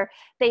together.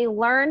 They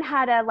learn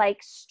how to like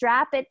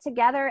strap it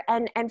together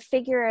and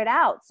figure it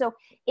out. So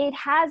it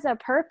has a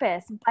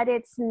purpose, but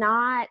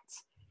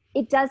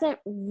it doesn't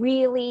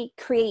really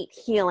create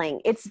healing.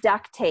 It's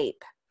duct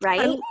tape,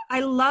 right?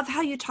 I love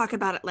how you talk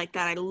about it like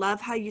that. I love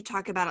how you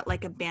talk about it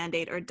like a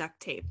Band-Aid or duct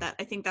tape.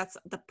 I think that's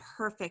the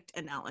perfect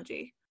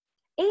analogy.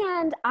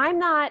 And I'm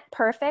not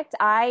perfect.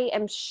 I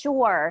am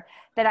sure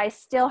that I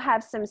still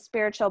have some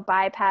spiritual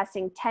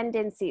bypassing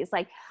tendencies.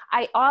 Like,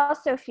 I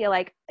also feel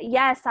like,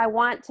 yes, I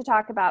want to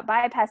talk about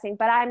bypassing,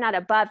 but I'm not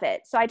above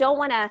it. So I don't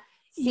want to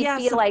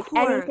feel like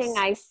anything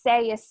I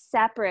say is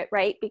separate,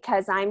 right?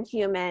 Because I'm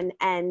human,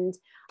 and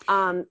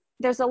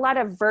there's a lot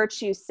of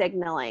virtue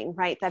signaling,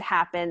 right, that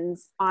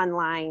happens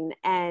online.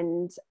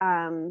 And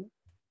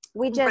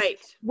where's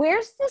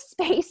the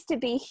space to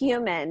be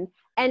human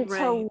and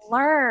to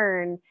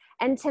learn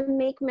and to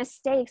make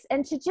mistakes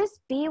and to just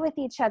be with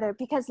each other,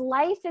 because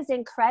life is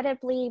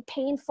incredibly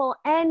painful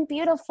and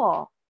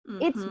beautiful.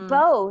 It's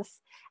both.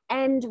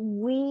 And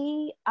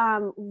we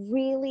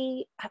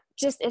really,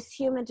 just as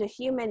human to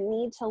human,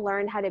 need to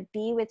learn how to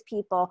be with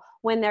people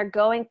when they're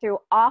going through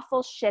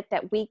awful shit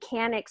that we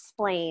can't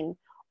explain,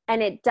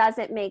 and it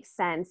doesn't make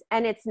sense,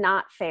 and it's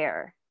not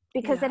fair,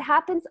 because it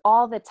happens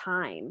all the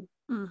time.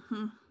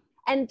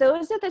 And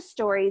those are the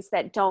stories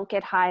that don't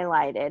get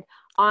highlighted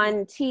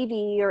on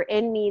TV or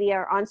in media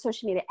or on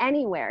social media,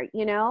 anywhere,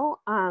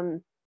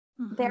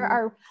 There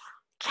are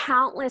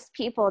countless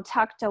people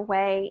tucked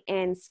away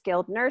in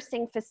skilled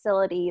nursing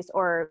facilities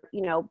or,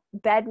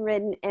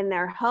 bedridden in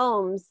their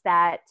homes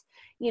that,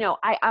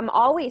 I'm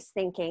always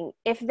thinking,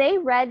 if they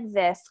read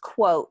this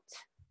quote,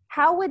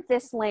 how would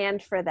this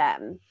land for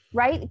them?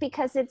 Right?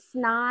 Because it's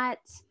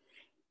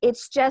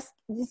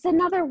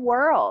another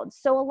world.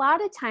 So a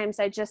lot of times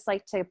I just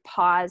like to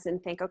pause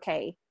and think,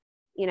 okay,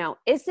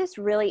 is this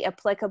really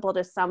applicable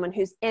to someone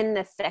who's in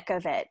the thick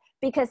of it?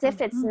 Because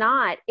if it's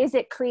not, is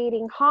it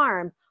creating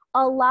harm?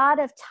 A lot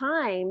of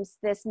times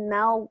this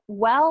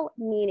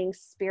well-meaning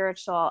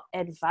spiritual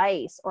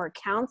advice or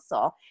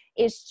counsel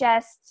is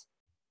just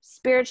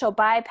spiritual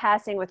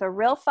bypassing with a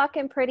real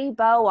fucking pretty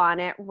bow on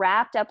it,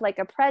 wrapped up like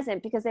a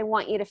present, because they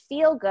want you to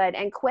feel good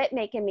and quit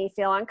making me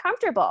feel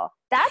uncomfortable.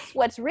 That's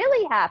what's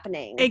really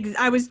happening.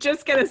 I was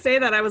just going to say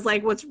that. I was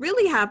like, what's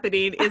really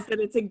happening is that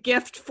it's a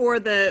gift for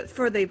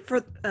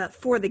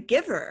the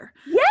giver.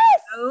 Yes.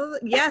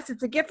 Yes,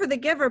 it's a gift for the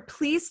giver.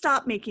 Please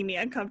stop making me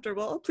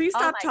uncomfortable. Please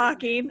stop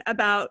talking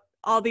about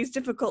all these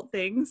difficult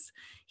things.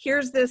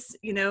 Here's this,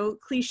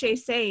 cliche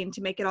saying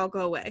to make it all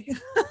go away.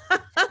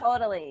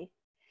 Totally.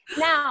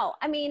 Now,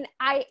 I mean,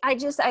 I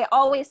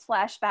always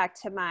flash back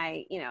to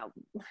my,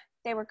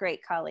 they were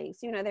great colleagues,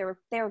 they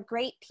were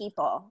great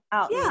people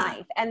out in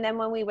life. And then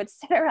when we would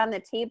sit around the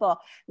table,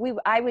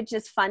 I would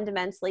just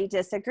fundamentally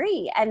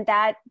disagree, and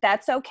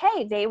that's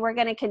okay. They were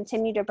going to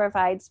continue to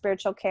provide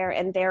spiritual care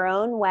in their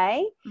own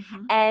way.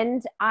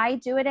 And I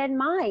do it in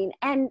mine.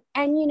 And,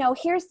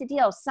 here's the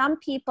deal. Some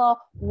people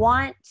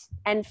want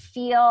and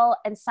feel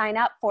and sign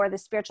up for the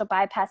spiritual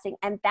bypassing,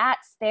 and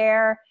that's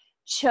their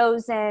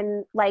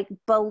chosen like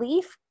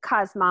belief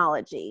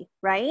cosmology,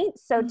 right?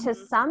 So to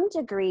some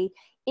degree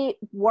it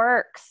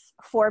works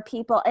for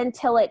people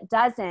until it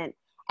doesn't.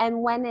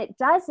 And when it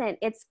doesn't,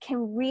 it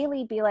can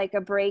really be like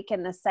a break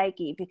in the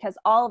psyche, because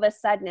all of a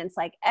sudden it's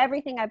like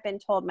everything I've been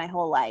told my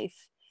whole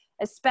life,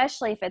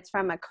 especially if it's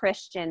from a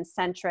Christian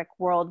centric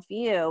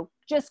worldview,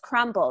 just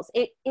crumbles.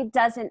 It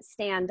doesn't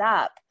stand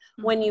up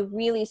when you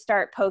really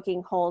start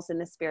poking holes in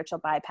the spiritual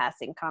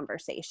bypassing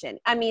conversation.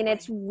 I mean,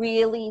 it's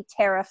really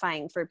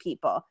terrifying for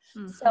people.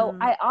 So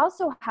I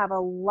also have a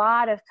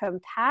lot of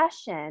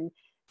compassion,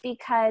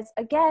 because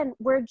again,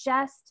 we're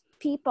just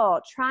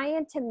people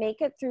trying to make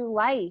it through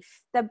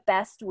life the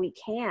best we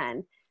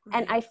can.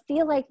 And I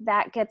feel like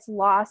that gets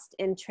lost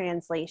in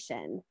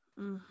translation.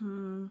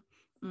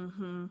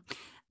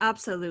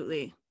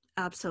 Absolutely.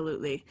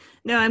 Absolutely.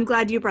 No, I'm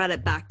glad you brought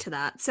it back to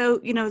that. So,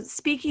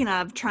 speaking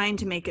of trying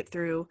to make it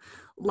through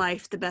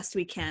life the best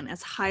we can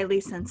as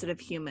highly sensitive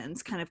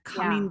humans, kind of Yeah.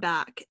 coming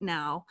back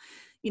now,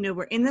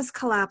 we're in this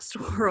collapsed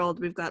world.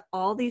 We've got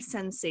all these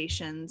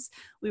sensations.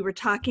 We were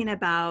talking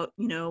about,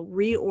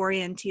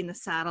 reorienting the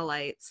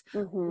satellites.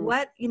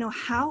 Mm-hmm.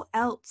 How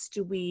else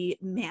do we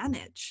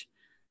manage,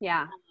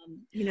 Yeah.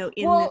 in this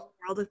Well,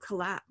 world of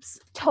collapse?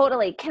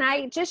 totally. Can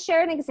I just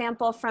share an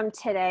example from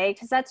today?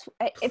 Because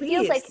it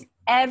feels like Please.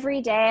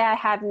 every day I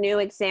have new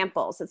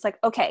examples. It's like,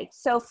 okay,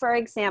 so for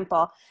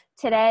example,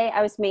 today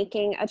I was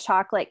making a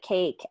chocolate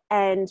cake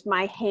and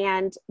my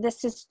hand,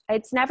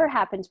 it's never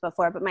happened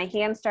before, but my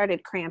hand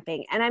started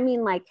cramping. And I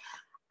mean, like,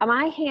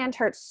 my hand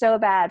hurt so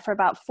bad for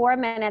about 4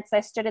 minutes.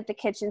 I stood at the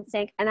kitchen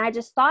sink and I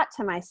just thought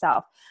to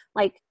myself,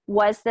 like,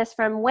 was this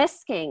from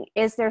whisking?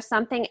 Is there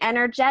something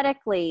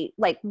energetically?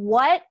 Like,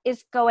 what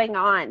is going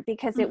on?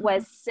 Because it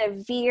was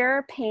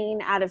severe pain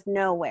out of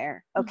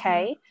nowhere.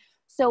 Okay.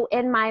 So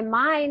in my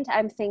mind,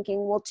 I'm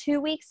thinking, well, 2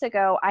 weeks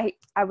ago,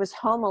 I was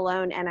home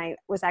alone and I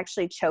was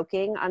actually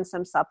choking on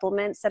some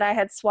supplements that I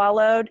had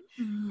swallowed.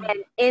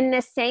 And in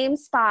the same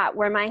spot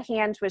where my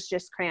hand was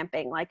just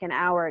cramping like an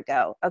hour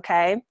ago.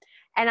 Okay.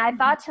 And I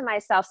thought to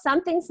myself,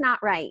 something's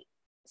not right.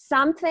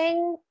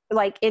 Something,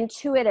 like,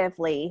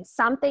 intuitively,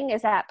 something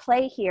is at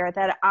play here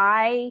that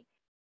I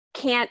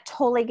can't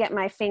totally get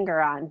my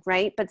finger on,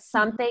 right? But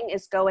something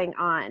is going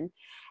on.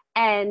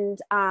 And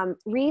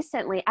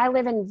recently, I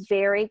live in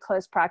very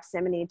close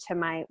proximity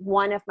to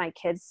one of my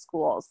kids'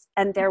 schools.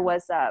 And there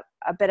was a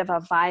bit of a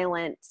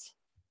violent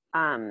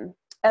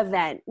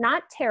event.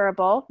 Not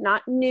terrible,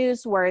 not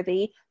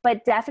newsworthy,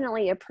 but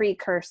definitely a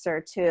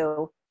precursor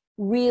to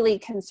really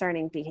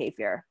concerning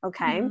behavior.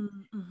 Okay.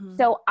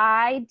 So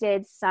I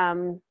did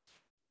some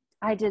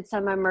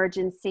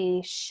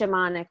emergency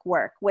shamanic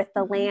work with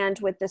the land,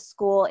 with the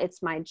school.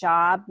 It's my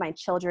job. My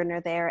children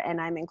are there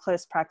and I'm in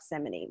close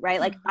proximity,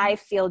 right? Like, I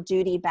feel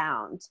duty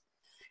bound.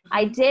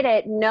 I did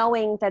it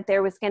knowing that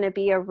there was going to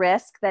be a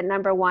risk that,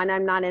 number one,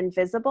 I'm not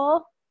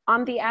invisible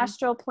on the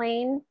astral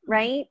plane,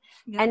 right?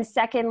 Yep. And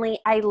secondly,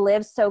 I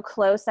live so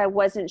close, I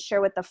wasn't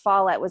sure what the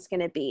fallout was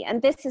going to be.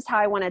 And this is how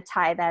I want to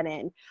tie that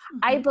in.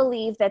 I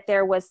believe that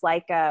there was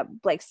like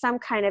some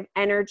kind of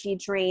energy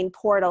drain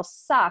portal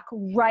suck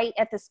right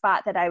at the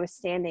spot that I was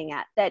standing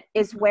at. That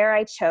is where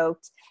I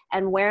choked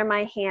and where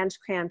my hand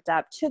cramped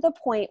up, to the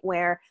point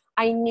where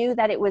I knew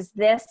that it was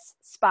this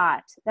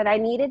spot that I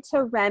needed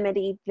to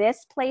remedy,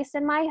 this place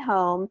in my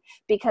home,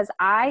 because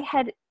I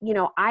had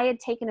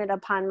taken it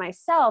upon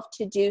myself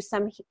to do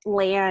some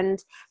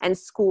land and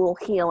school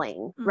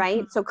healing,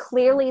 right? So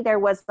clearly there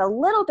was a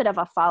little bit of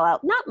a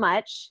fallout, not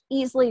much,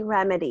 easily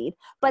remedied,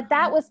 but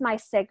that was my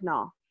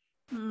signal.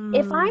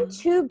 If I'm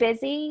too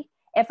busy,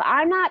 if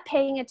I'm not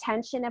paying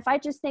attention, if I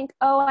just think,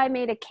 oh, I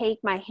made a cake,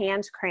 my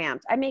hand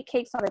cramped. I make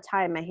cakes all the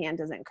time, my hand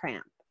doesn't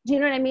cramp. Do you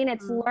know what I mean?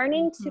 It's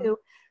learning to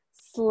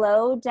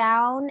slow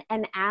down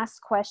and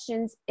ask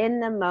questions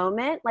in the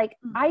moment. Like,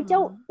 I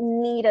don't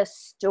need a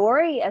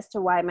story as to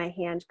why my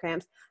hand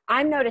cramps.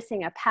 I'm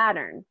noticing a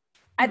pattern.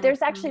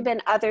 There's actually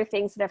been other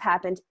things that have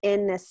happened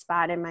in this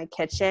spot in my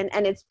kitchen,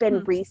 and it's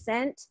been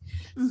recent.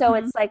 So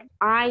it's like,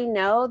 I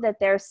know that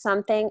there's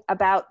something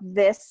about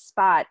this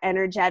spot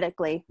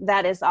energetically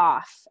that is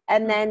off.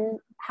 And then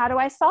how do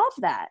I solve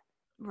that?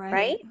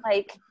 Right?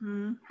 Like,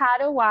 how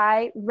do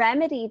I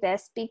remedy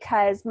this?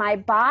 Because my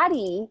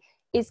body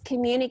is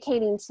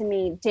communicating to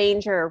me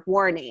danger,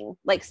 warning,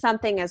 like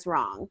something is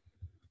wrong.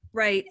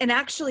 Right. And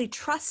actually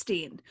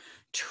trusting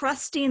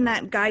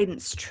that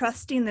guidance,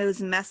 trusting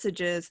those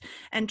messages,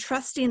 and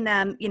trusting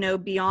them,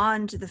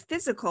 beyond the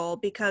physical,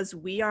 because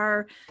we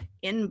are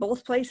in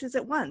both places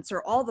at once,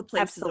 or all the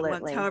places at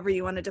once, however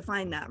you want to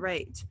define that.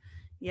 Right.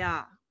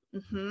 Yeah.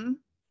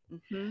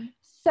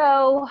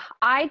 So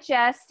I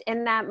just,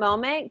 in that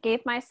moment,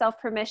 gave myself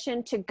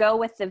permission to go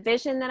with the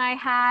vision that I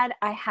had.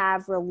 I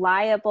have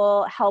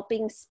reliable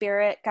helping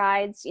spirit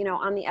guides,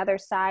 on the other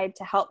side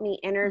to help me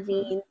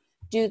intervene,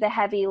 do the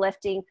heavy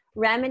lifting,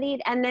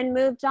 remedied, and then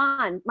moved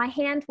on. My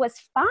hand was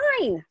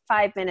fine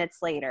 5 minutes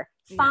later.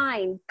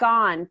 Fine,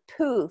 gone,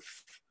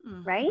 poof,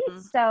 right?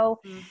 So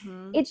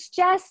it's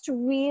just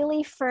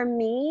really, for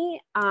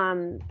me,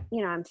 I'm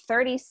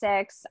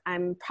 36.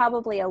 I'm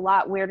probably a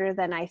lot weirder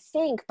than I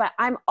think, but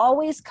I'm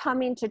always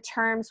coming to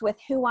terms with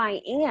who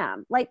I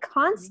am, like,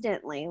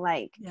 constantly.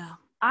 Like,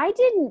 I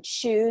didn't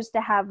choose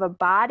to have a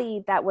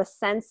body that was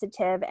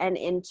sensitive and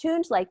in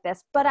tuned like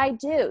this, but I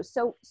do.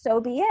 So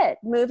be it.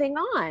 Moving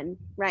on,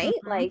 right?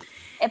 Like,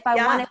 if I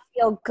want to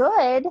feel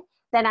good,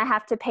 then I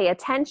have to pay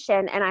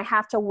attention and I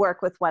have to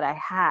work with what I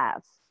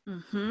have.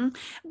 One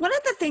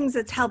of the things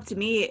that's helped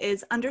me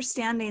is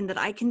understanding that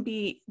I can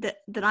be,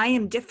 that I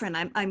am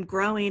different. I'm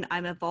growing,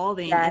 I'm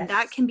evolving, and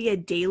that can be a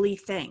daily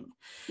thing.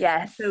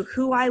 Yes. So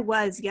who I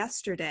was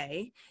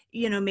yesterday,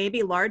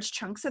 maybe large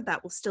chunks of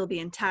that will still be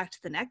intact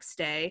the next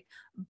day,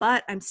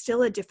 but I'm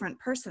still a different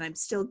person. I'm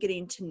still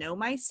getting to know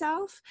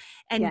myself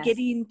and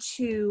getting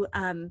to,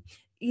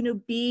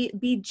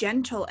 be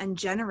gentle and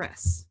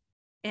generous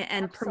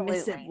and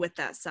permissive with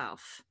that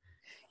self.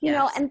 You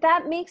know, Yes. and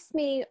that makes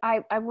me,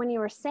 when you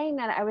were saying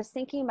that, I was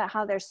thinking about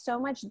how there's so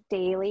much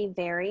daily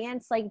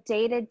variance, like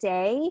day to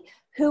day,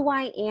 who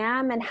I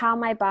am and how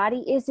my body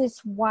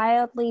is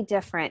wildly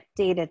different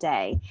day to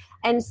day.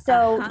 And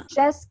so Uh-huh.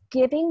 just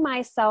giving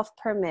myself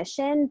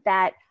permission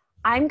that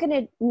I'm going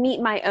to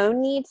meet my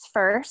own needs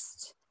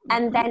first.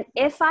 And Mm-hmm. then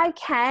if I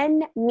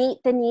can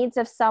meet the needs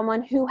of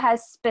someone who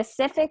has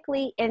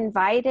specifically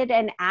invited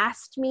and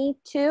asked me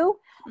to,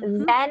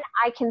 Mm-hmm. then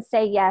I can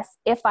say yes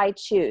if I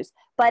choose.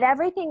 But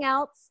everything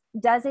else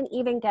doesn't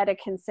even get a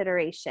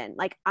consideration.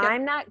 Like Yep.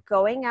 I'm not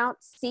going out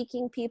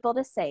seeking people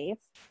to save,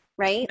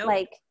 right? Nope.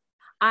 Like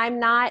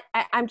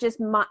I'm just,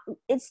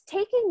 it's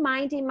taking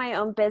minding my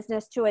own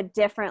business to a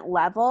different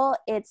level.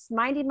 It's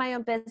minding my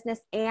own business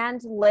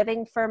and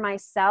living for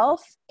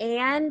myself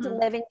and Mm-hmm.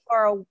 living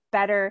for a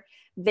better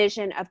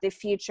vision of the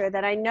future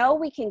that I know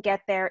we can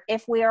get there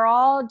if we are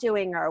all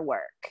doing our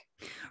work.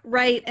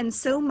 Right. And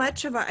so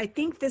much of I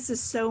think this is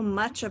so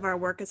much of our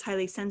work as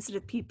highly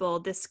sensitive people,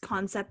 this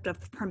concept of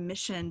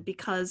permission,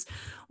 because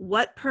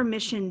what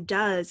permission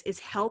does is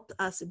help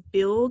us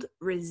build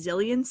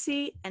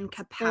resiliency and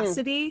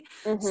capacity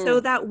so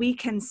Mm-hmm. that we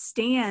can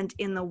stand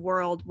in the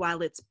world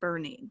while it's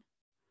burning.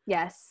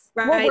 Yes.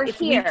 Well, Right. we're If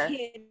we here.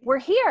 can, We're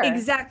here.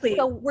 exactly,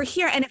 So we're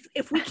here. And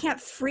if we can't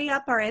free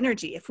up our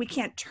energy, if we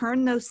can't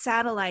turn those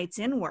satellites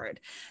inward,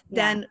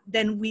 yeah,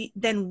 then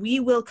we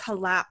will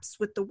collapse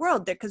with the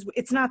world there, because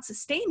it's not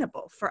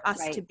sustainable for us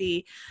to right.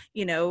 be,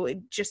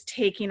 just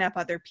taking up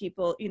other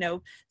people,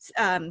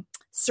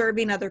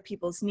 serving other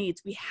people's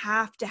needs. We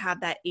have to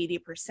have that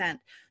 80%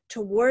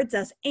 towards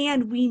us,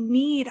 and we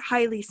need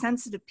highly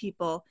sensitive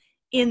people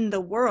in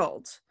the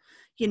world.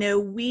 Oh,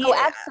 We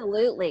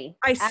absolutely.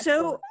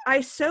 Absolutely.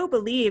 I so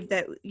believe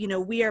that,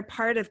 we are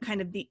part of kind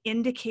of the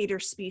indicator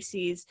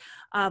species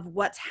of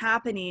what's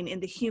happening in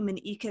the human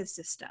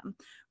ecosystem,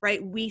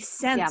 right? We Yeah.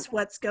 sense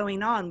what's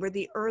going on. We're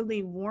the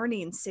early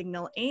warning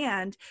signal,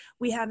 and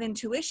we have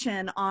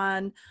intuition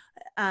on,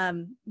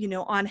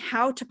 on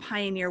how to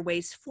pioneer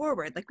ways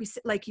forward.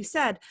 Like you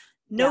said,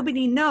 Yeah.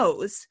 nobody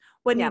knows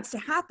what Yeah. needs to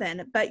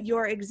happen, but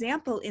your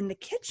example in the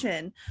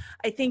kitchen,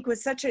 I think,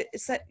 was such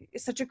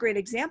a great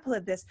example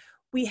of this.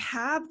 We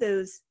have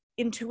those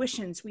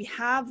intuitions, we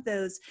have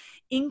those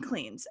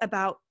inklings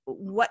about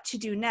what to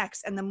do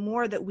next. And the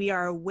more that we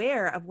are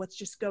aware of what's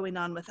just going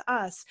on with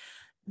us,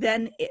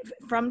 then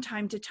from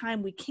time to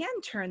time, we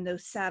can turn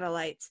those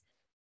satellites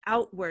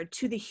outward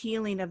to the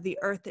healing of the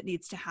earth that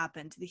needs to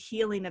happen, to the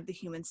healing of the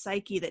human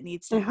psyche that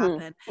needs to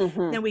happen. Mm-hmm.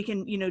 Mm-hmm. Then we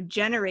can,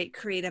 generate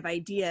creative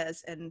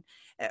ideas and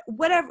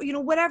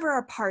whatever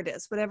our part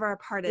is.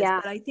 Yeah.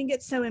 But I think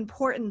it's so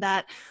important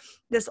that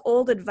this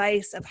old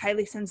advice of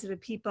highly sensitive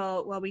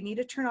people, well, we need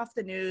to turn off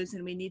the news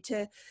and we need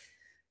to,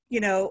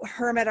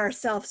 hermit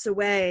ourselves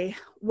away.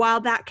 While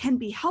that can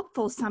be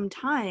helpful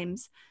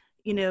sometimes,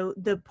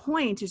 the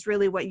point is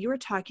really what you were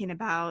talking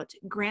about,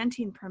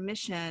 granting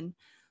permission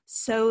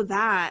so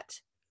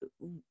that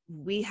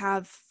we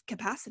have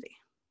capacity.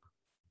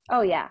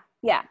 Oh yeah.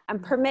 Yeah.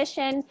 And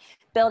permission,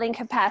 building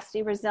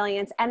capacity,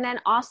 resilience. And then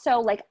also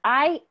like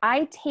I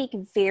take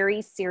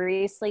very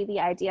seriously the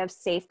idea of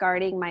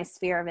safeguarding my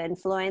sphere of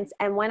influence.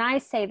 And when I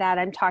say that,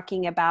 I'm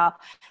talking about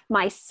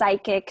my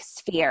psychic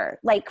sphere.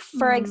 Like,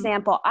 for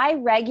example, I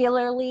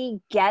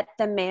regularly get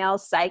the mail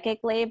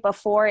psychically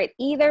before it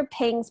either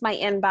pings my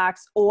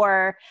inbox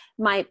or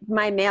my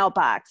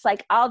mailbox.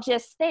 Like I'll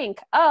just think,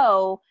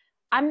 oh,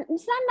 I'm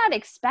not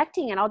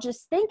expecting it. I'll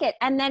just think it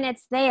and then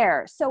it's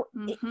there. So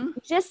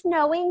just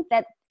knowing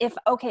that if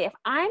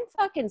I'm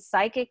fucking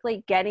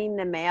psychically getting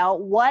the mail,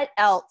 what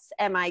else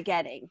am I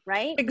getting?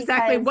 Right?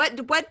 Exactly.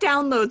 Because, What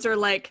downloads are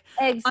like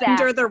exactly.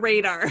 under the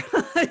radar?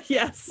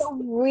 Yes. So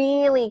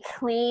really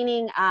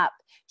cleaning up,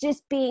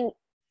 just being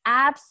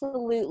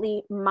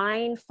absolutely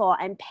mindful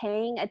and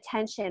paying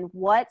attention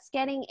what's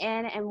getting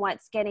in and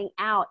what's getting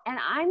out. And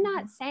I'm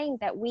not saying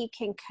that we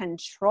can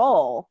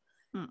control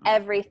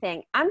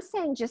everything. I'm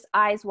saying just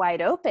eyes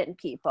wide open,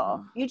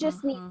 people. You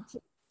just need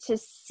to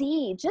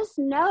see, just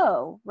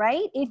know,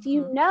 right? If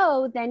you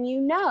know, then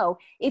you know.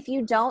 If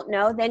you don't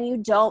know, then you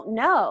don't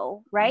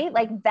know, right?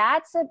 Like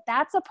that's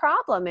a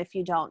problem if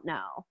you don't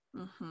know.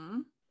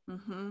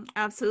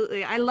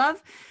 Absolutely. I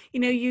love,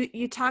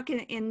 you talk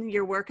in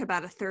your work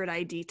about a third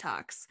eye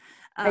detox.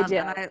 I do.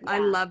 And I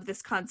love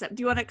this concept.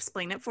 Do you want to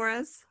explain it for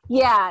us?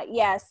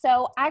 Yeah.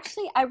 So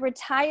actually I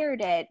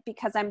retired it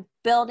because I'm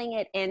building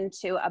it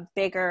into a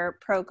bigger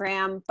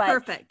program. But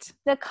Perfect.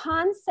 The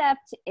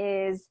concept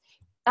is,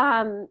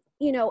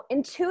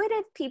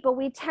 intuitive people,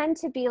 we tend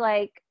to be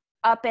like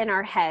up in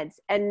our heads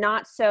and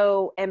not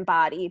so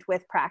embodied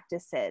with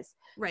practices.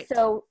 Right.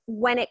 So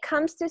when it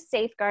comes to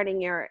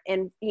safeguarding your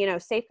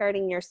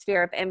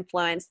sphere of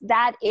influence,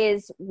 that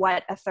is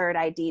what a third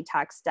eye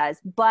detox does,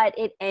 but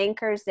it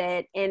anchors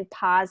it in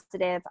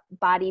positive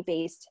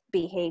body-based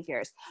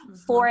behaviors.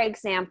 For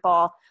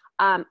example,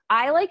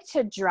 I like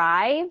to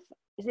drive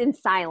in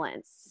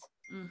silence.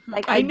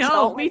 Like I know,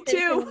 don't me listen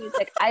to too.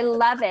 music. I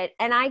love it.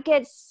 And I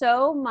get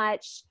so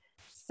much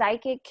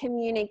psychic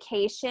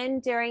communication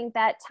during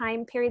that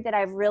time period that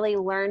I've really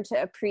learned to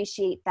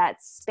appreciate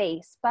that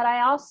space. But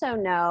I also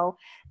know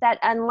that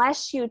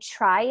unless you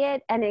try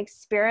it and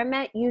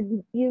experiment,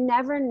 you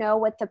never know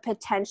what the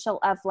potential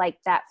of like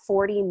that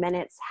 40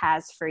 minutes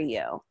has for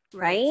you.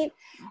 Right.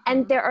 Mm-hmm.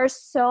 And there are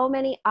so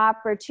many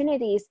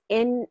opportunities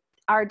in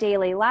our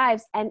daily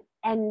lives and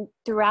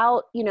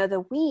throughout, you know,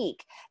 the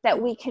week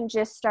that we can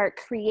just start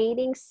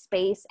creating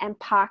space and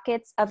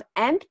pockets of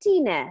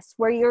emptiness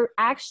where you're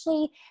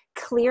actually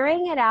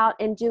clearing it out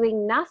and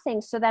doing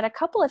nothing, so that a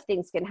couple of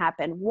things can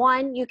happen.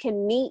 One, you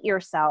can meet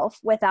yourself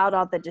without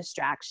all the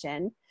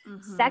distraction.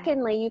 Mm-hmm.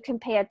 Secondly, you can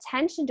pay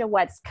attention to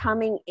what's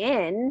coming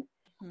in.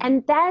 Mm-hmm.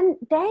 And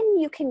then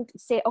you can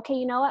say, okay,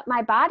 you know what?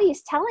 My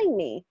body's telling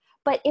me.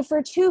 But if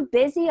we're too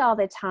busy all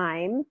the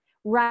time,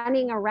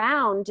 running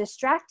around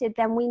distracted,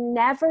 then we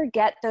never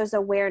get those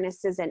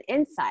awarenesses and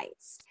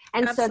insights.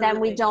 And Absolutely. So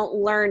then we don't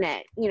learn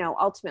it, you know,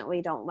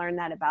 ultimately don't learn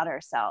that about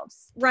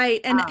ourselves.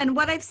 Right. And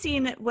what I've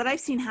seen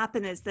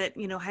happen is that,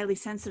 you know, highly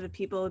sensitive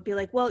people would be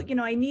like, well, you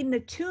know, I need an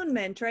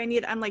attunement, or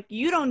I'm like,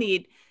 you don't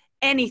need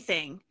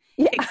anything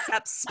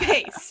except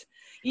space.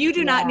 You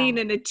do not need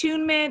an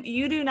attunement.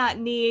 You do not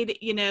need,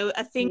 you know,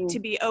 a thing to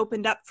be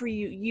opened up for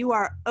you. You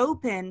are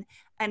open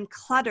and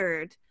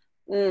cluttered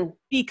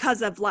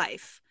because of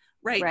life.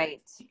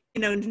 Right.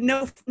 You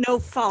know, no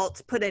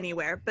fault put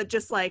anywhere, but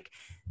just like,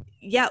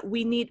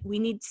 we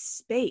need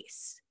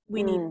space.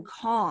 We need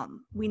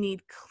calm. We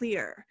need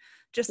clear,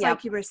 just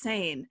like you were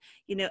saying,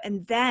 you know,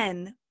 and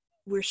then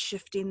we're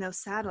shifting those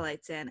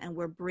satellites in and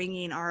we're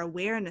bringing our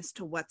awareness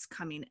to what's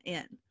coming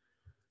in.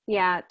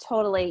 Yeah,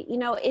 totally. You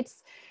know,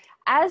 it's,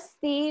 as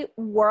the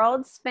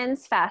world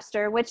spins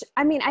faster, which,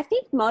 I mean, I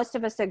think most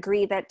of us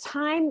agree that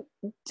time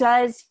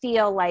does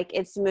feel like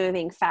it's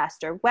moving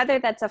faster, whether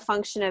that's a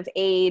function of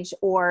age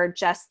or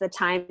just the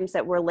times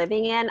that we're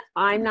living in.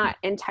 I'm not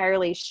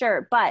entirely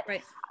sure, but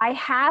I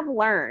have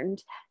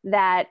learned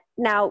that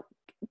now.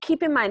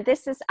 Keep in mind,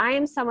 I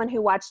am someone who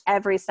watched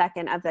every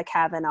second of the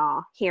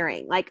Kavanaugh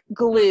hearing, like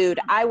glued.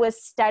 I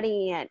was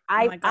studying it.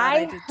 I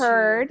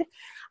heard,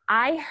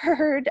 God,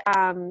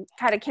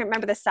 I can't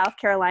remember the South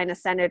Carolina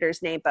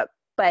senator's name, but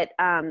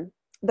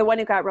the one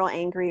who got real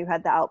angry, who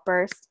had the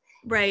outburst.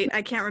 Right.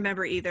 I can't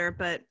remember either,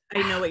 but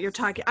I know what you're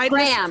talking. Lindsey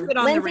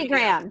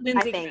Graham.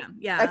 Lindsey Graham.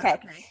 Yeah. Okay.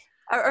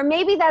 Or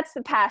maybe that's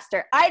the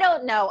pastor. I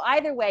don't know.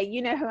 Either way,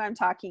 you know who I'm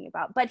talking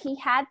about. But he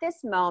had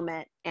this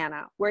moment,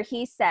 Anna, where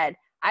he said,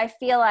 I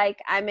feel like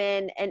I'm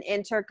in an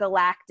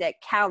intergalactic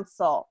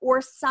council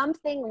or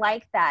something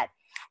like that.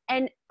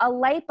 And a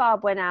light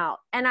bulb went out.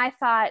 And I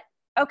thought,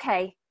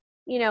 okay,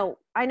 you know,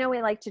 I know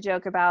we like to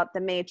joke about The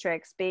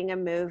Matrix being a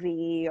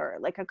movie or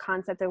like a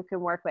concept that we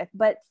can work with.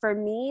 But for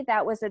me,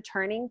 that was a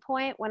turning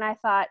point when I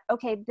thought,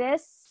 okay,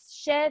 this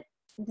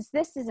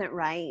isn't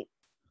right.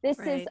 This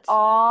is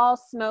all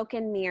smoke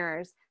and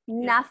mirrors.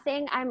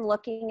 Nothing I'm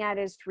looking at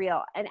is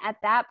real. And at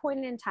that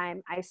point in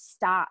time, I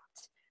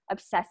stopped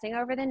obsessing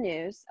over the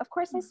news. Of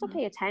course, I still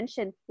pay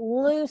attention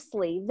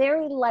loosely,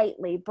 very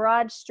lightly,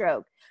 broad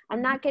stroke.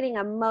 I'm not getting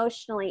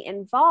emotionally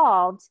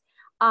involved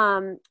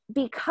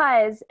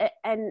because,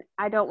 and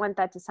I don't want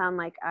that to sound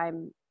like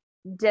I'm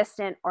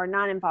distant or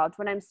not involved.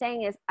 What I'm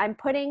saying is I'm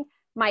putting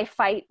my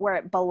fight where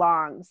it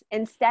belongs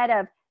instead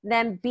of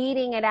them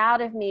beating it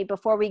out of me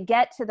before we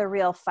get to the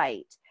real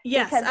fight.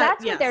 Yes. Because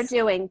that's what they're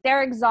doing.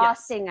 They're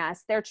exhausting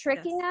us. They're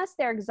tricking us.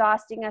 They're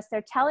exhausting us.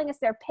 They're telling us,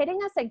 they're pitting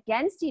us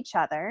against each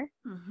other.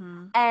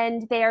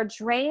 And they are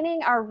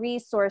draining our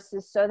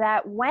resources so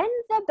that when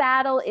the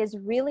battle is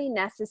really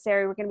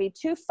necessary, we're going to be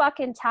too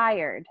fucking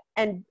tired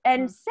and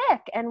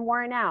sick and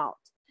worn out.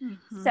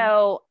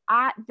 So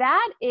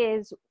that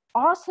is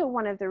also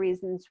one of the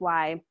reasons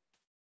why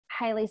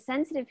highly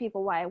sensitive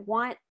people, why I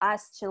want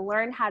us to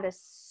learn how to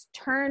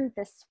turn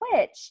the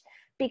switch,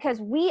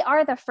 because we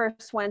are the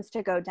first ones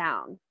to go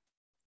down,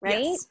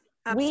 right? Yes,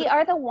 we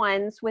are the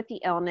ones with the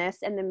illness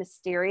and the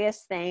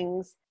mysterious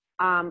things,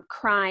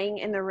 crying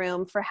in the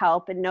room for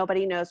help and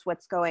nobody knows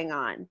what's going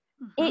on.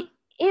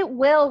 It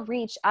will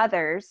reach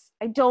others.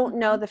 I don't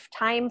know the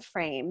time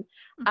frame.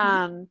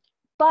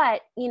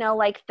 But, you know,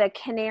 like the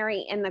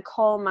canary in the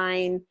coal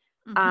mine,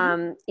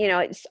 you know,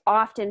 it's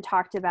often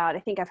talked about. I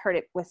think I've heard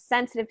it with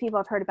sensitive people.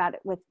 I've heard about it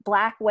with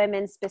Black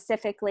women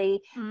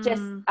specifically,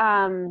 just,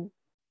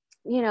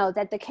 you know,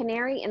 that the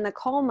canary in the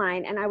coal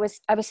mine. And I was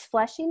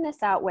fleshing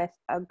this out with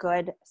a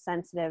good,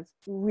 sensitive,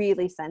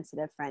 really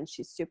sensitive friend.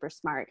 She's super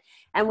smart.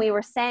 And we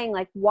were saying,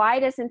 like, why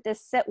doesn't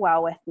this sit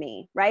well with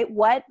me? Right?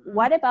 What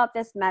about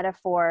this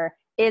metaphor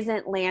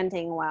isn't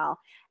landing well?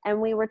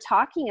 And we were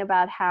talking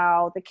about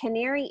how the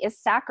canary is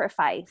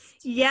sacrificed.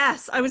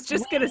 Yes. I was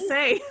just going to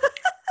say,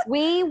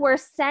 we're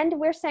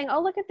saying,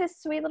 oh, look at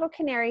this sweet little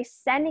canary,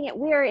 sending it.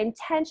 We are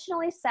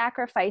intentionally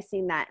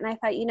sacrificing that. And I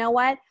thought, you know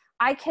what?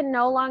 I can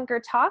no longer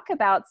talk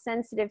about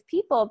sensitive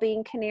people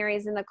being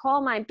canaries in the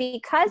coal mine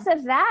because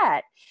of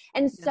that.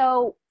 And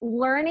so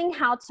learning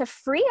how to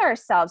free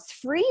ourselves,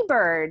 free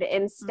bird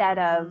instead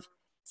of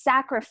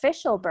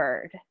sacrificial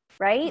bird,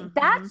 right?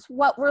 That's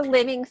what we're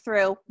living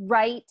through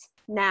right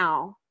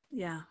now.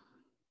 Yeah.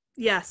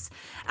 Yes,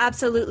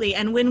 absolutely.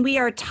 And when we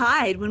are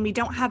tied, when we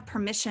don't have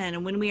permission,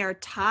 and when we are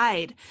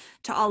tied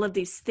to all of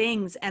these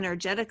things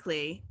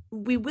energetically,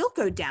 we will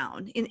go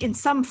down in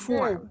some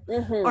form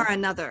or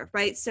another,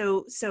 right?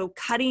 So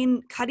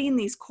cutting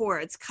these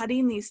cords,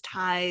 cutting these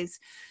ties,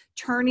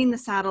 turning the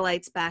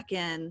satellites back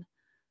in,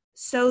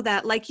 so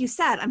that, like you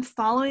said, I'm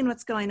following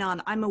what's going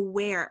on. I'm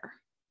aware.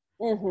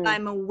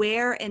 I'm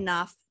aware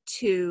enough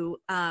to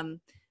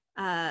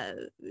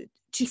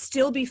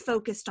still be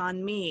focused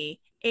on me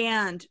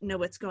and know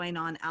what's going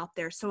on out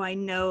there, so I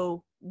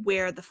know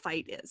where the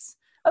fight is.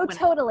 Oh,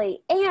 totally.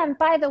 And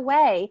by the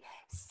way,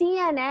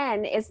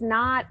 CNN is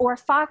not, or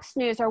Fox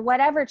News or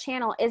whatever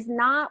channel is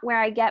not where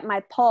I get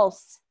my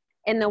pulse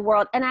in the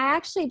world. And I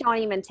actually don't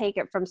even take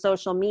it from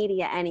social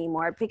media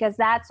anymore, because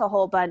that's a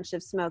whole bunch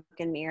of smoke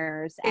and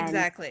mirrors. And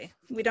exactly.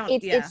 We don't,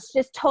 it's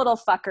just total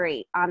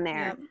fuckery on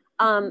there.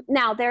 Yep.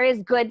 Now there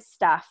is good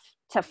stuff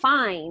to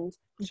find,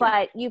 sure,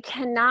 but you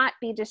cannot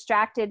be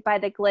distracted by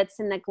the glitz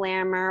and the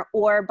glamour,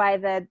 or by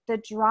the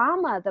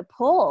drama, the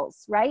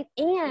pulls, right?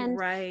 And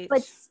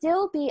but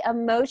still be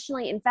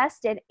emotionally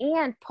invested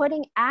and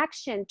putting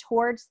action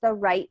towards the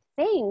right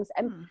things.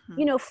 And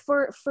you know,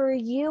 for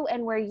you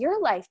and where your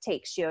life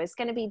takes you is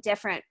going to be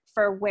different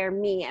for where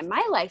me and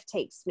my life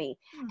takes me.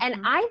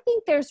 And I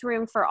think there's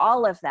room for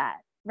all of that,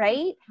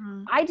 right?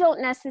 I don't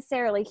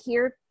necessarily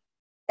hear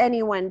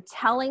anyone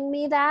telling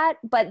me that,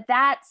 but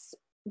that's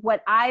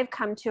what I've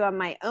come to on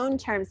my own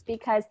terms,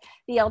 because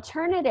the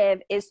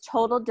alternative is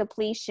total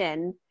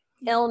depletion,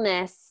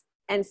 illness,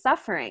 and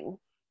suffering,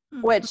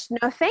 which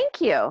no thank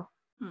you.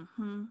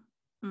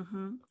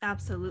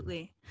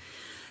 Absolutely.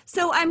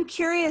 So I'm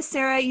curious,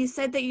 Sarah, you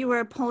said that you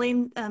were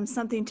pulling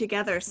something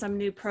together, some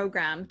new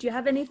program. Do you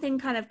have anything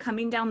kind of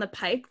coming down the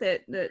pike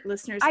that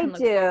listeners can look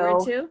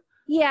forward to?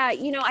 Yeah,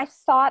 you know, I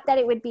thought that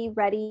it would be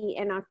ready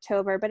in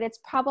October, but it's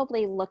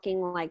probably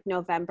looking like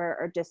November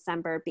or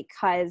December,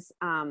 because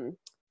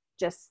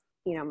just,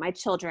 you know, my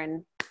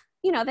children,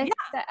 you know,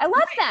 I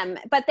love them,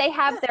 but they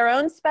have their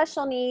own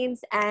special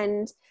needs.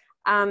 And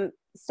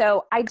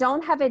so I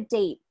don't have a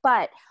date,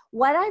 but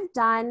what I've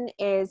done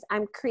is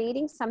I'm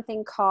creating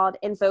something called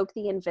Invoke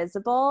the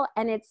Invisible,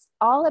 and it's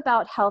all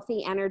about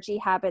healthy energy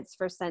habits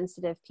for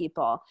sensitive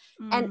people.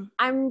 And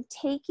I'm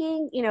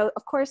taking, you know,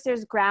 of course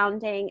there's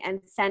grounding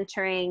and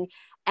centering,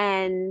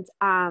 and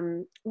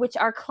which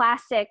are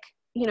classic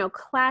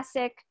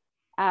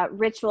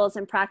rituals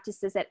and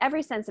practices that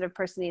every sensitive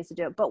person needs to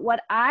do. But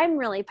what I'm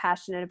really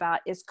passionate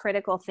about is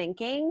critical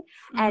thinking.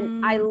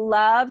 And I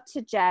love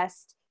to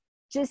just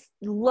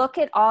look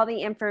at all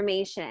the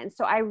information.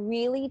 So I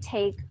really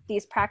take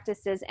these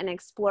practices and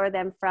explore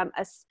them from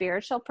a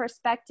spiritual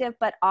perspective,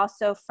 but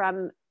also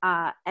from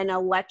an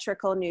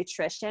electrical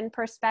nutrition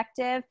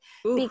perspective.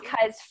 Ooh.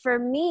 Because for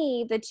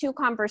me, the two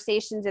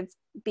conversations have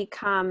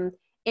become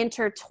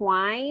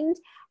intertwined.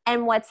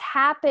 And what's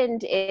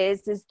happened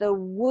is the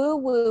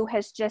woo-woo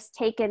has just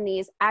taken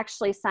these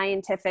actually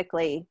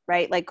scientifically,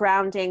 right? Like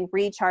grounding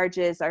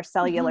recharges our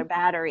cellular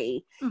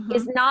battery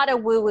is not a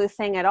woo-woo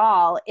thing at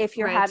all if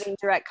you're having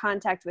direct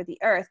contact with the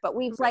earth. But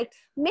we've like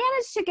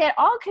managed to get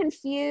all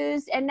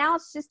confused, and now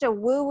it's just a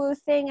woo-woo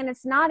thing, and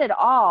it's not at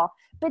all.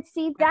 But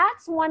see,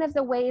 that's one of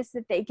the ways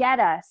that they get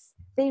us.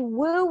 They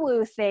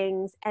woo-woo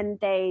things, and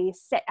they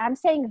say, I'm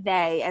saying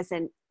they as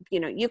in,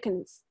 you know, you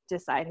can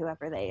decide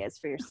whoever they is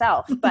for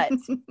yourself. But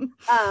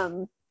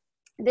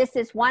this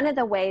is one of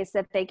the ways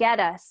that they get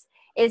us,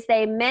 is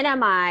they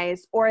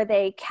minimize or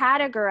they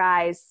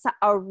categorize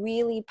a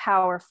really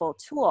powerful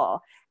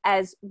tool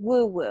as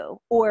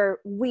woo-woo or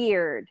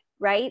weird,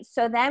 right?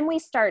 So then we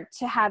start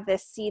to have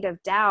this seed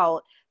of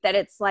doubt that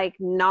it's like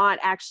not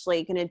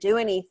actually going to do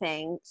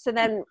anything. So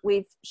then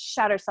we've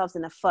shot ourselves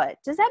in the foot.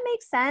 Does that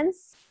make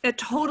sense? It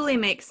totally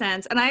makes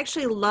sense. And I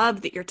actually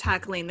love that you're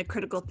tackling the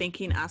critical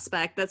thinking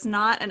aspect. That's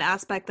not an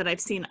aspect that I've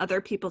seen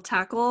other people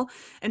tackle.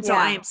 And so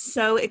I am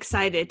so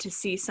excited to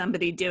see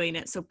somebody doing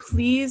it. So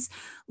please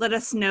let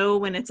us know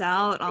when it's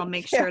out. I'll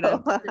make sure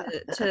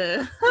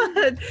to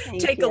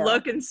take a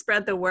look and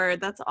spread the word.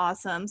 That's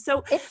awesome.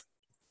 So it's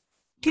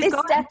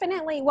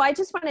definitely, well, I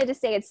just wanted to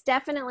say it's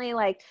definitely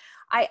like,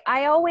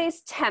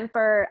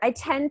 I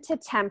tend to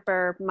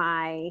temper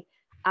my,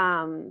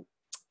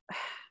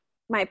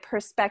 my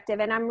perspective,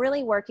 and I'm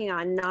really working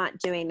on not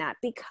doing that,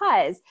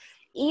 because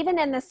even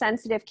in the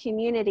sensitive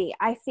community,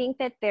 I think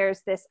that there's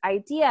this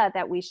idea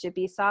that we should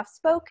be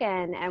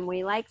soft-spoken and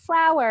we like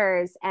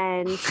flowers,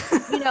 and,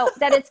 you know,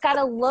 that it's got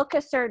to look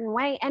a certain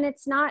way. And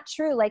it's not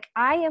true. Like,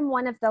 I am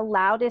one of the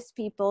loudest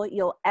people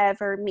you'll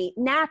ever meet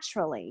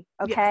naturally.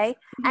 Okay. Yes.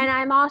 And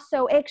I'm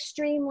also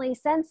extremely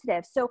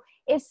sensitive. So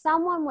if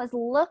someone was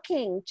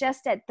looking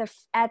just at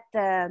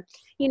the,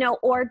 you know,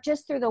 or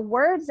just through the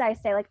words I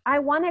say, like, I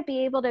want to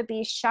be able to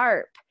be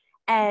sharp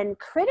and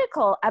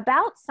critical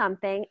about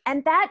something,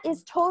 and that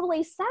is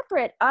totally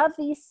separate of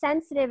the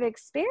sensitive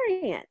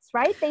experience,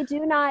 right? They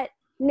do not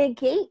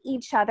negate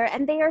each other,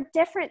 and they are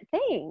different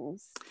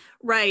things.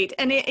 Right.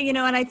 And and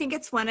I think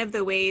it's one of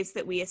the ways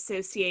that we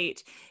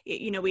associate,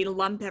 we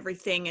lump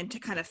everything into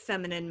kind of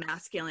feminine,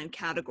 masculine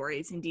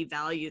categories and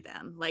devalue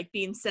them. Like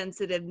being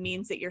sensitive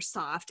means that you're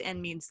soft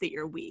and means that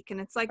you're weak. And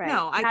it's like,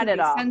 no, I can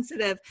be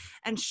sensitive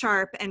and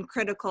sharp and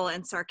critical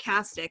and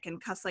sarcastic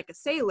and cuss like a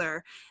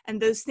sailor.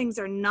 And those things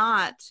are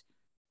not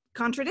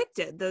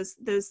contradicted. Those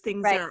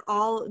things are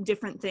all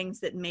different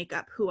things that make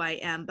up who I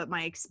am, but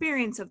my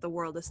experience of the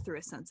world is through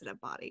a sensitive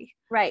body.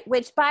 Right.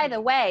 Which, by the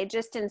way,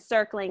 just in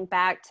circling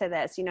back to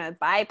this,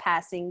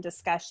 bypassing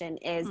discussion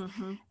is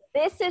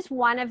this is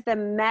one of the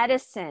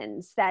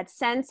medicines that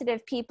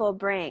sensitive people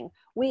bring.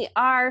 We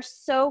are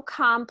so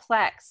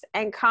complex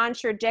and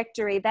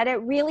contradictory that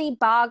it really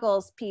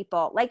boggles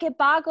people. Like it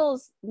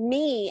boggles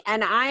me,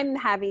 and I'm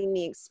having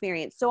the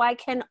experience. So I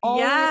can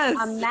only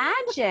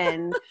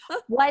imagine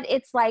what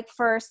it's like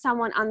for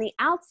someone on the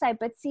outside.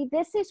 But see,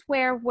 this is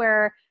where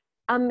we're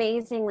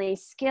amazingly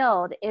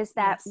skilled, is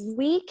that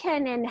we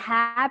can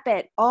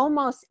inhabit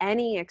almost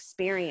any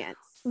experience.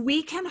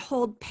 We can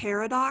hold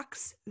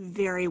paradox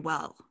very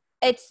well.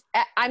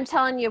 I'm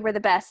telling you, we're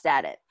the best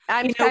at it.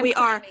 We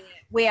are.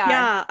 We are.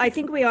 Yeah, I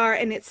think we are.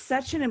 And it's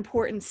such an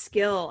important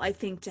skill, I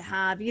think, to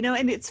have,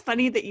 and it's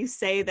funny that you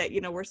say that,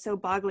 we're so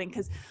boggling,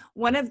 because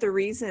one of the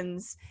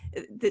reasons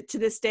that to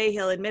this day,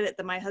 he'll admit it,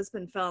 that my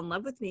husband fell in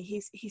love with me.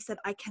 He said,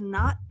 I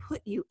cannot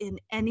put you in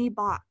any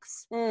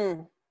box.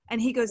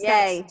 And he goes,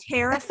 that's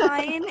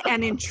terrifying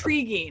and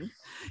intriguing,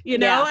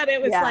 and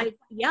it was like,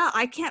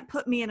 I can't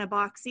put me in a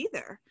box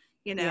either.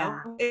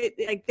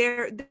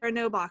 There are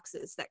no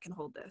boxes that can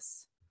hold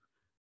this.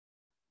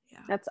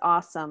 Yeah. That's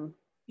awesome.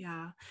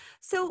 Yeah.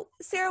 So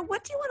Sarah,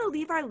 what do you want to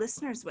leave our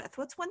listeners with?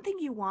 What's one thing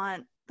you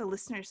want the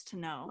listeners to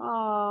know?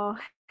 Oh,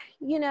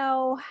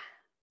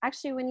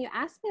 actually, when you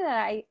asked me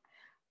that, I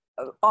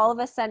all of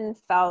a sudden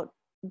felt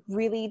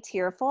really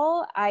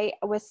tearful. I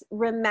was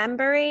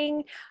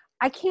remembering,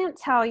 I can't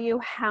tell you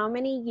how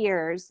many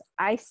years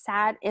I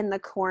sat in the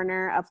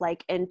corner of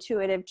like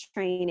intuitive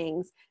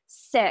trainings,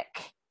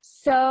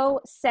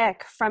 so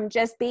sick from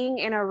just being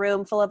in a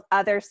room full of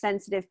other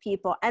sensitive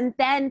people. And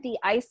then the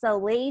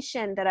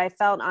isolation that I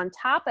felt on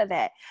top of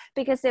it,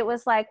 because it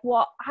was like,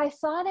 well, I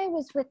thought I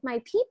was with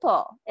my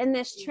people in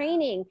this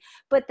training,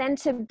 but then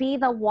to be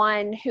the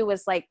one who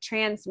was like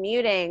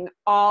transmuting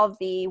all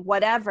the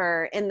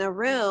whatever in the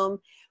room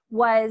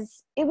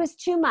was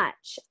too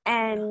much.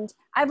 And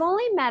I've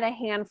only met a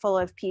handful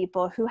of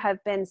people who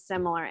have been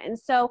similar. And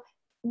so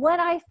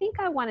what I think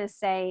I want to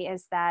say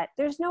is that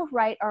there's no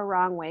right or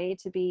wrong way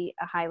to be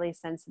a highly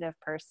sensitive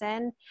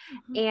person.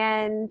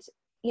 And,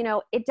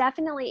 it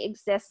definitely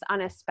exists on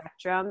a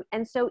spectrum.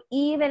 And so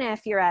even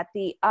if you're at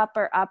the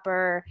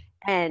upper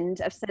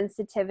end of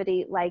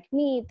sensitivity like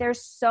me,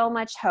 there's so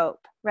much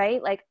hope,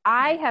 right? Like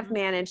I have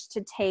managed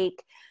to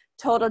take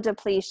total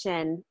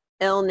depletion,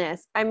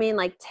 illness,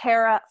 like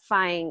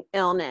terrifying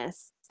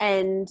illness,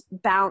 and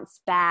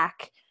bounce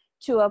back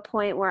to a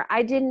point where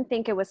I didn't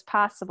think it was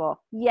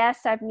possible.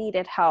 Yes, I've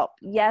needed help.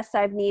 Yes,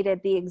 I've needed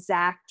the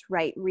exact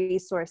right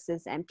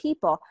resources and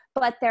people,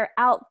 but they're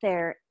out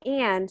there.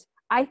 And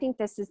I think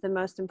this is the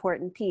most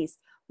important piece.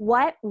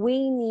 What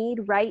we need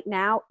right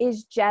now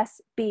is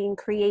just being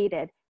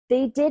created.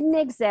 They didn't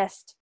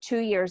exist 2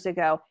 years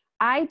ago.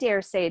 I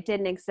dare say it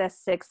didn't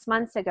exist 6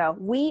 months ago.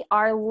 We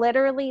are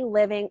literally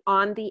living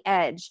on the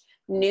edge.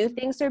 New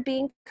things are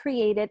being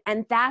created,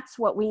 and that's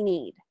what we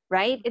need.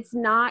 Right? It's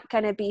not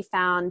going to be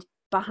found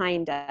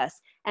behind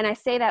us. And I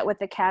say that with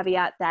the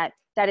caveat that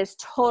is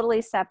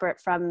totally separate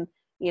from,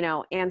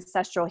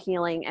 ancestral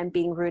healing and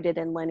being rooted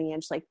in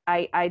lineage. Like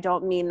I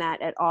don't mean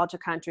that at all to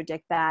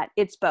contradict that.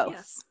 It's both.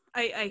 Yes,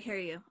 I hear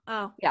you.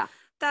 Oh, yeah.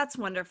 That's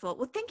wonderful.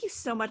 Well, thank you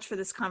so much for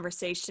this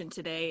conversation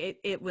today.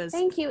 It was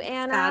Thank you,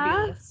 Anna.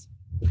 Fabulous.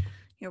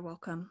 You're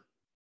welcome.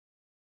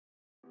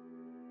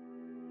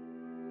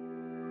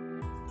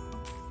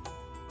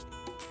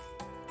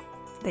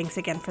 Thanks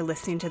again for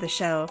listening to the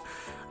show.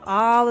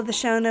 All of the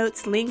show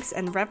notes, links,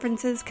 and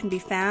references can be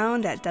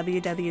found at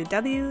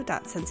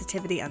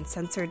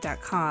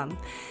www.sensitivityuncensored.com.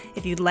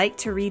 If you'd like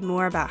to read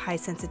more about high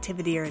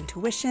sensitivity or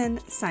intuition,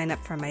 sign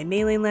up for my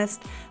mailing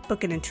list,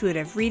 book an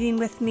intuitive reading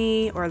with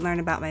me, or learn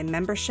about my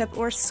membership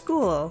or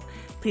school,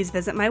 please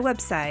visit my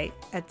website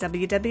at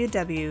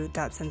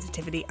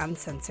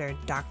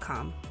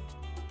www.sensitivityuncensored.com.